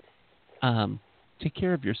happy. Take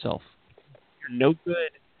care of yourself. You're no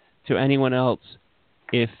good to anyone else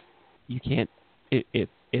if you can't.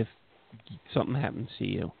 If something happens to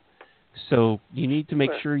you, so you need to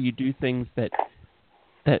make sure you do things that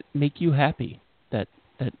make you happy, that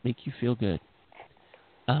make you feel good.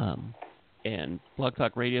 And Blog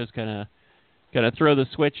Talk Radio is gonna throw the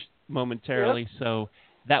switch momentarily. Yep. So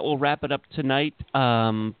that will wrap it up tonight.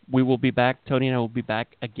 We will be back. Tony and I will be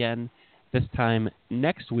back again this time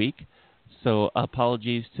next week. So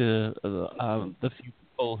apologies to the few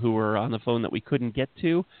people who were on the phone that we couldn't get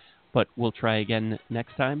to, but we'll try again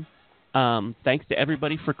next time. Thanks to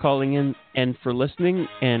everybody for calling in and for listening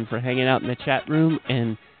and for hanging out in the chat room.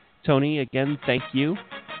 And Tony, again, thank you.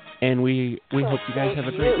 And we hope you guys have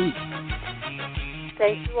a great week.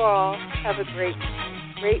 Thank you all. Have a great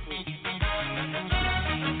week.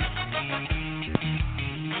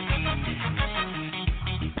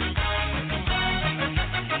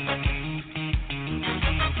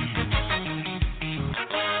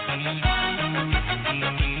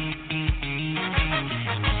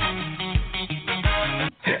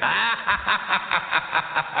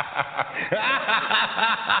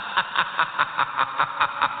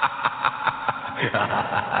 Ha ha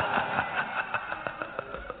ha ha!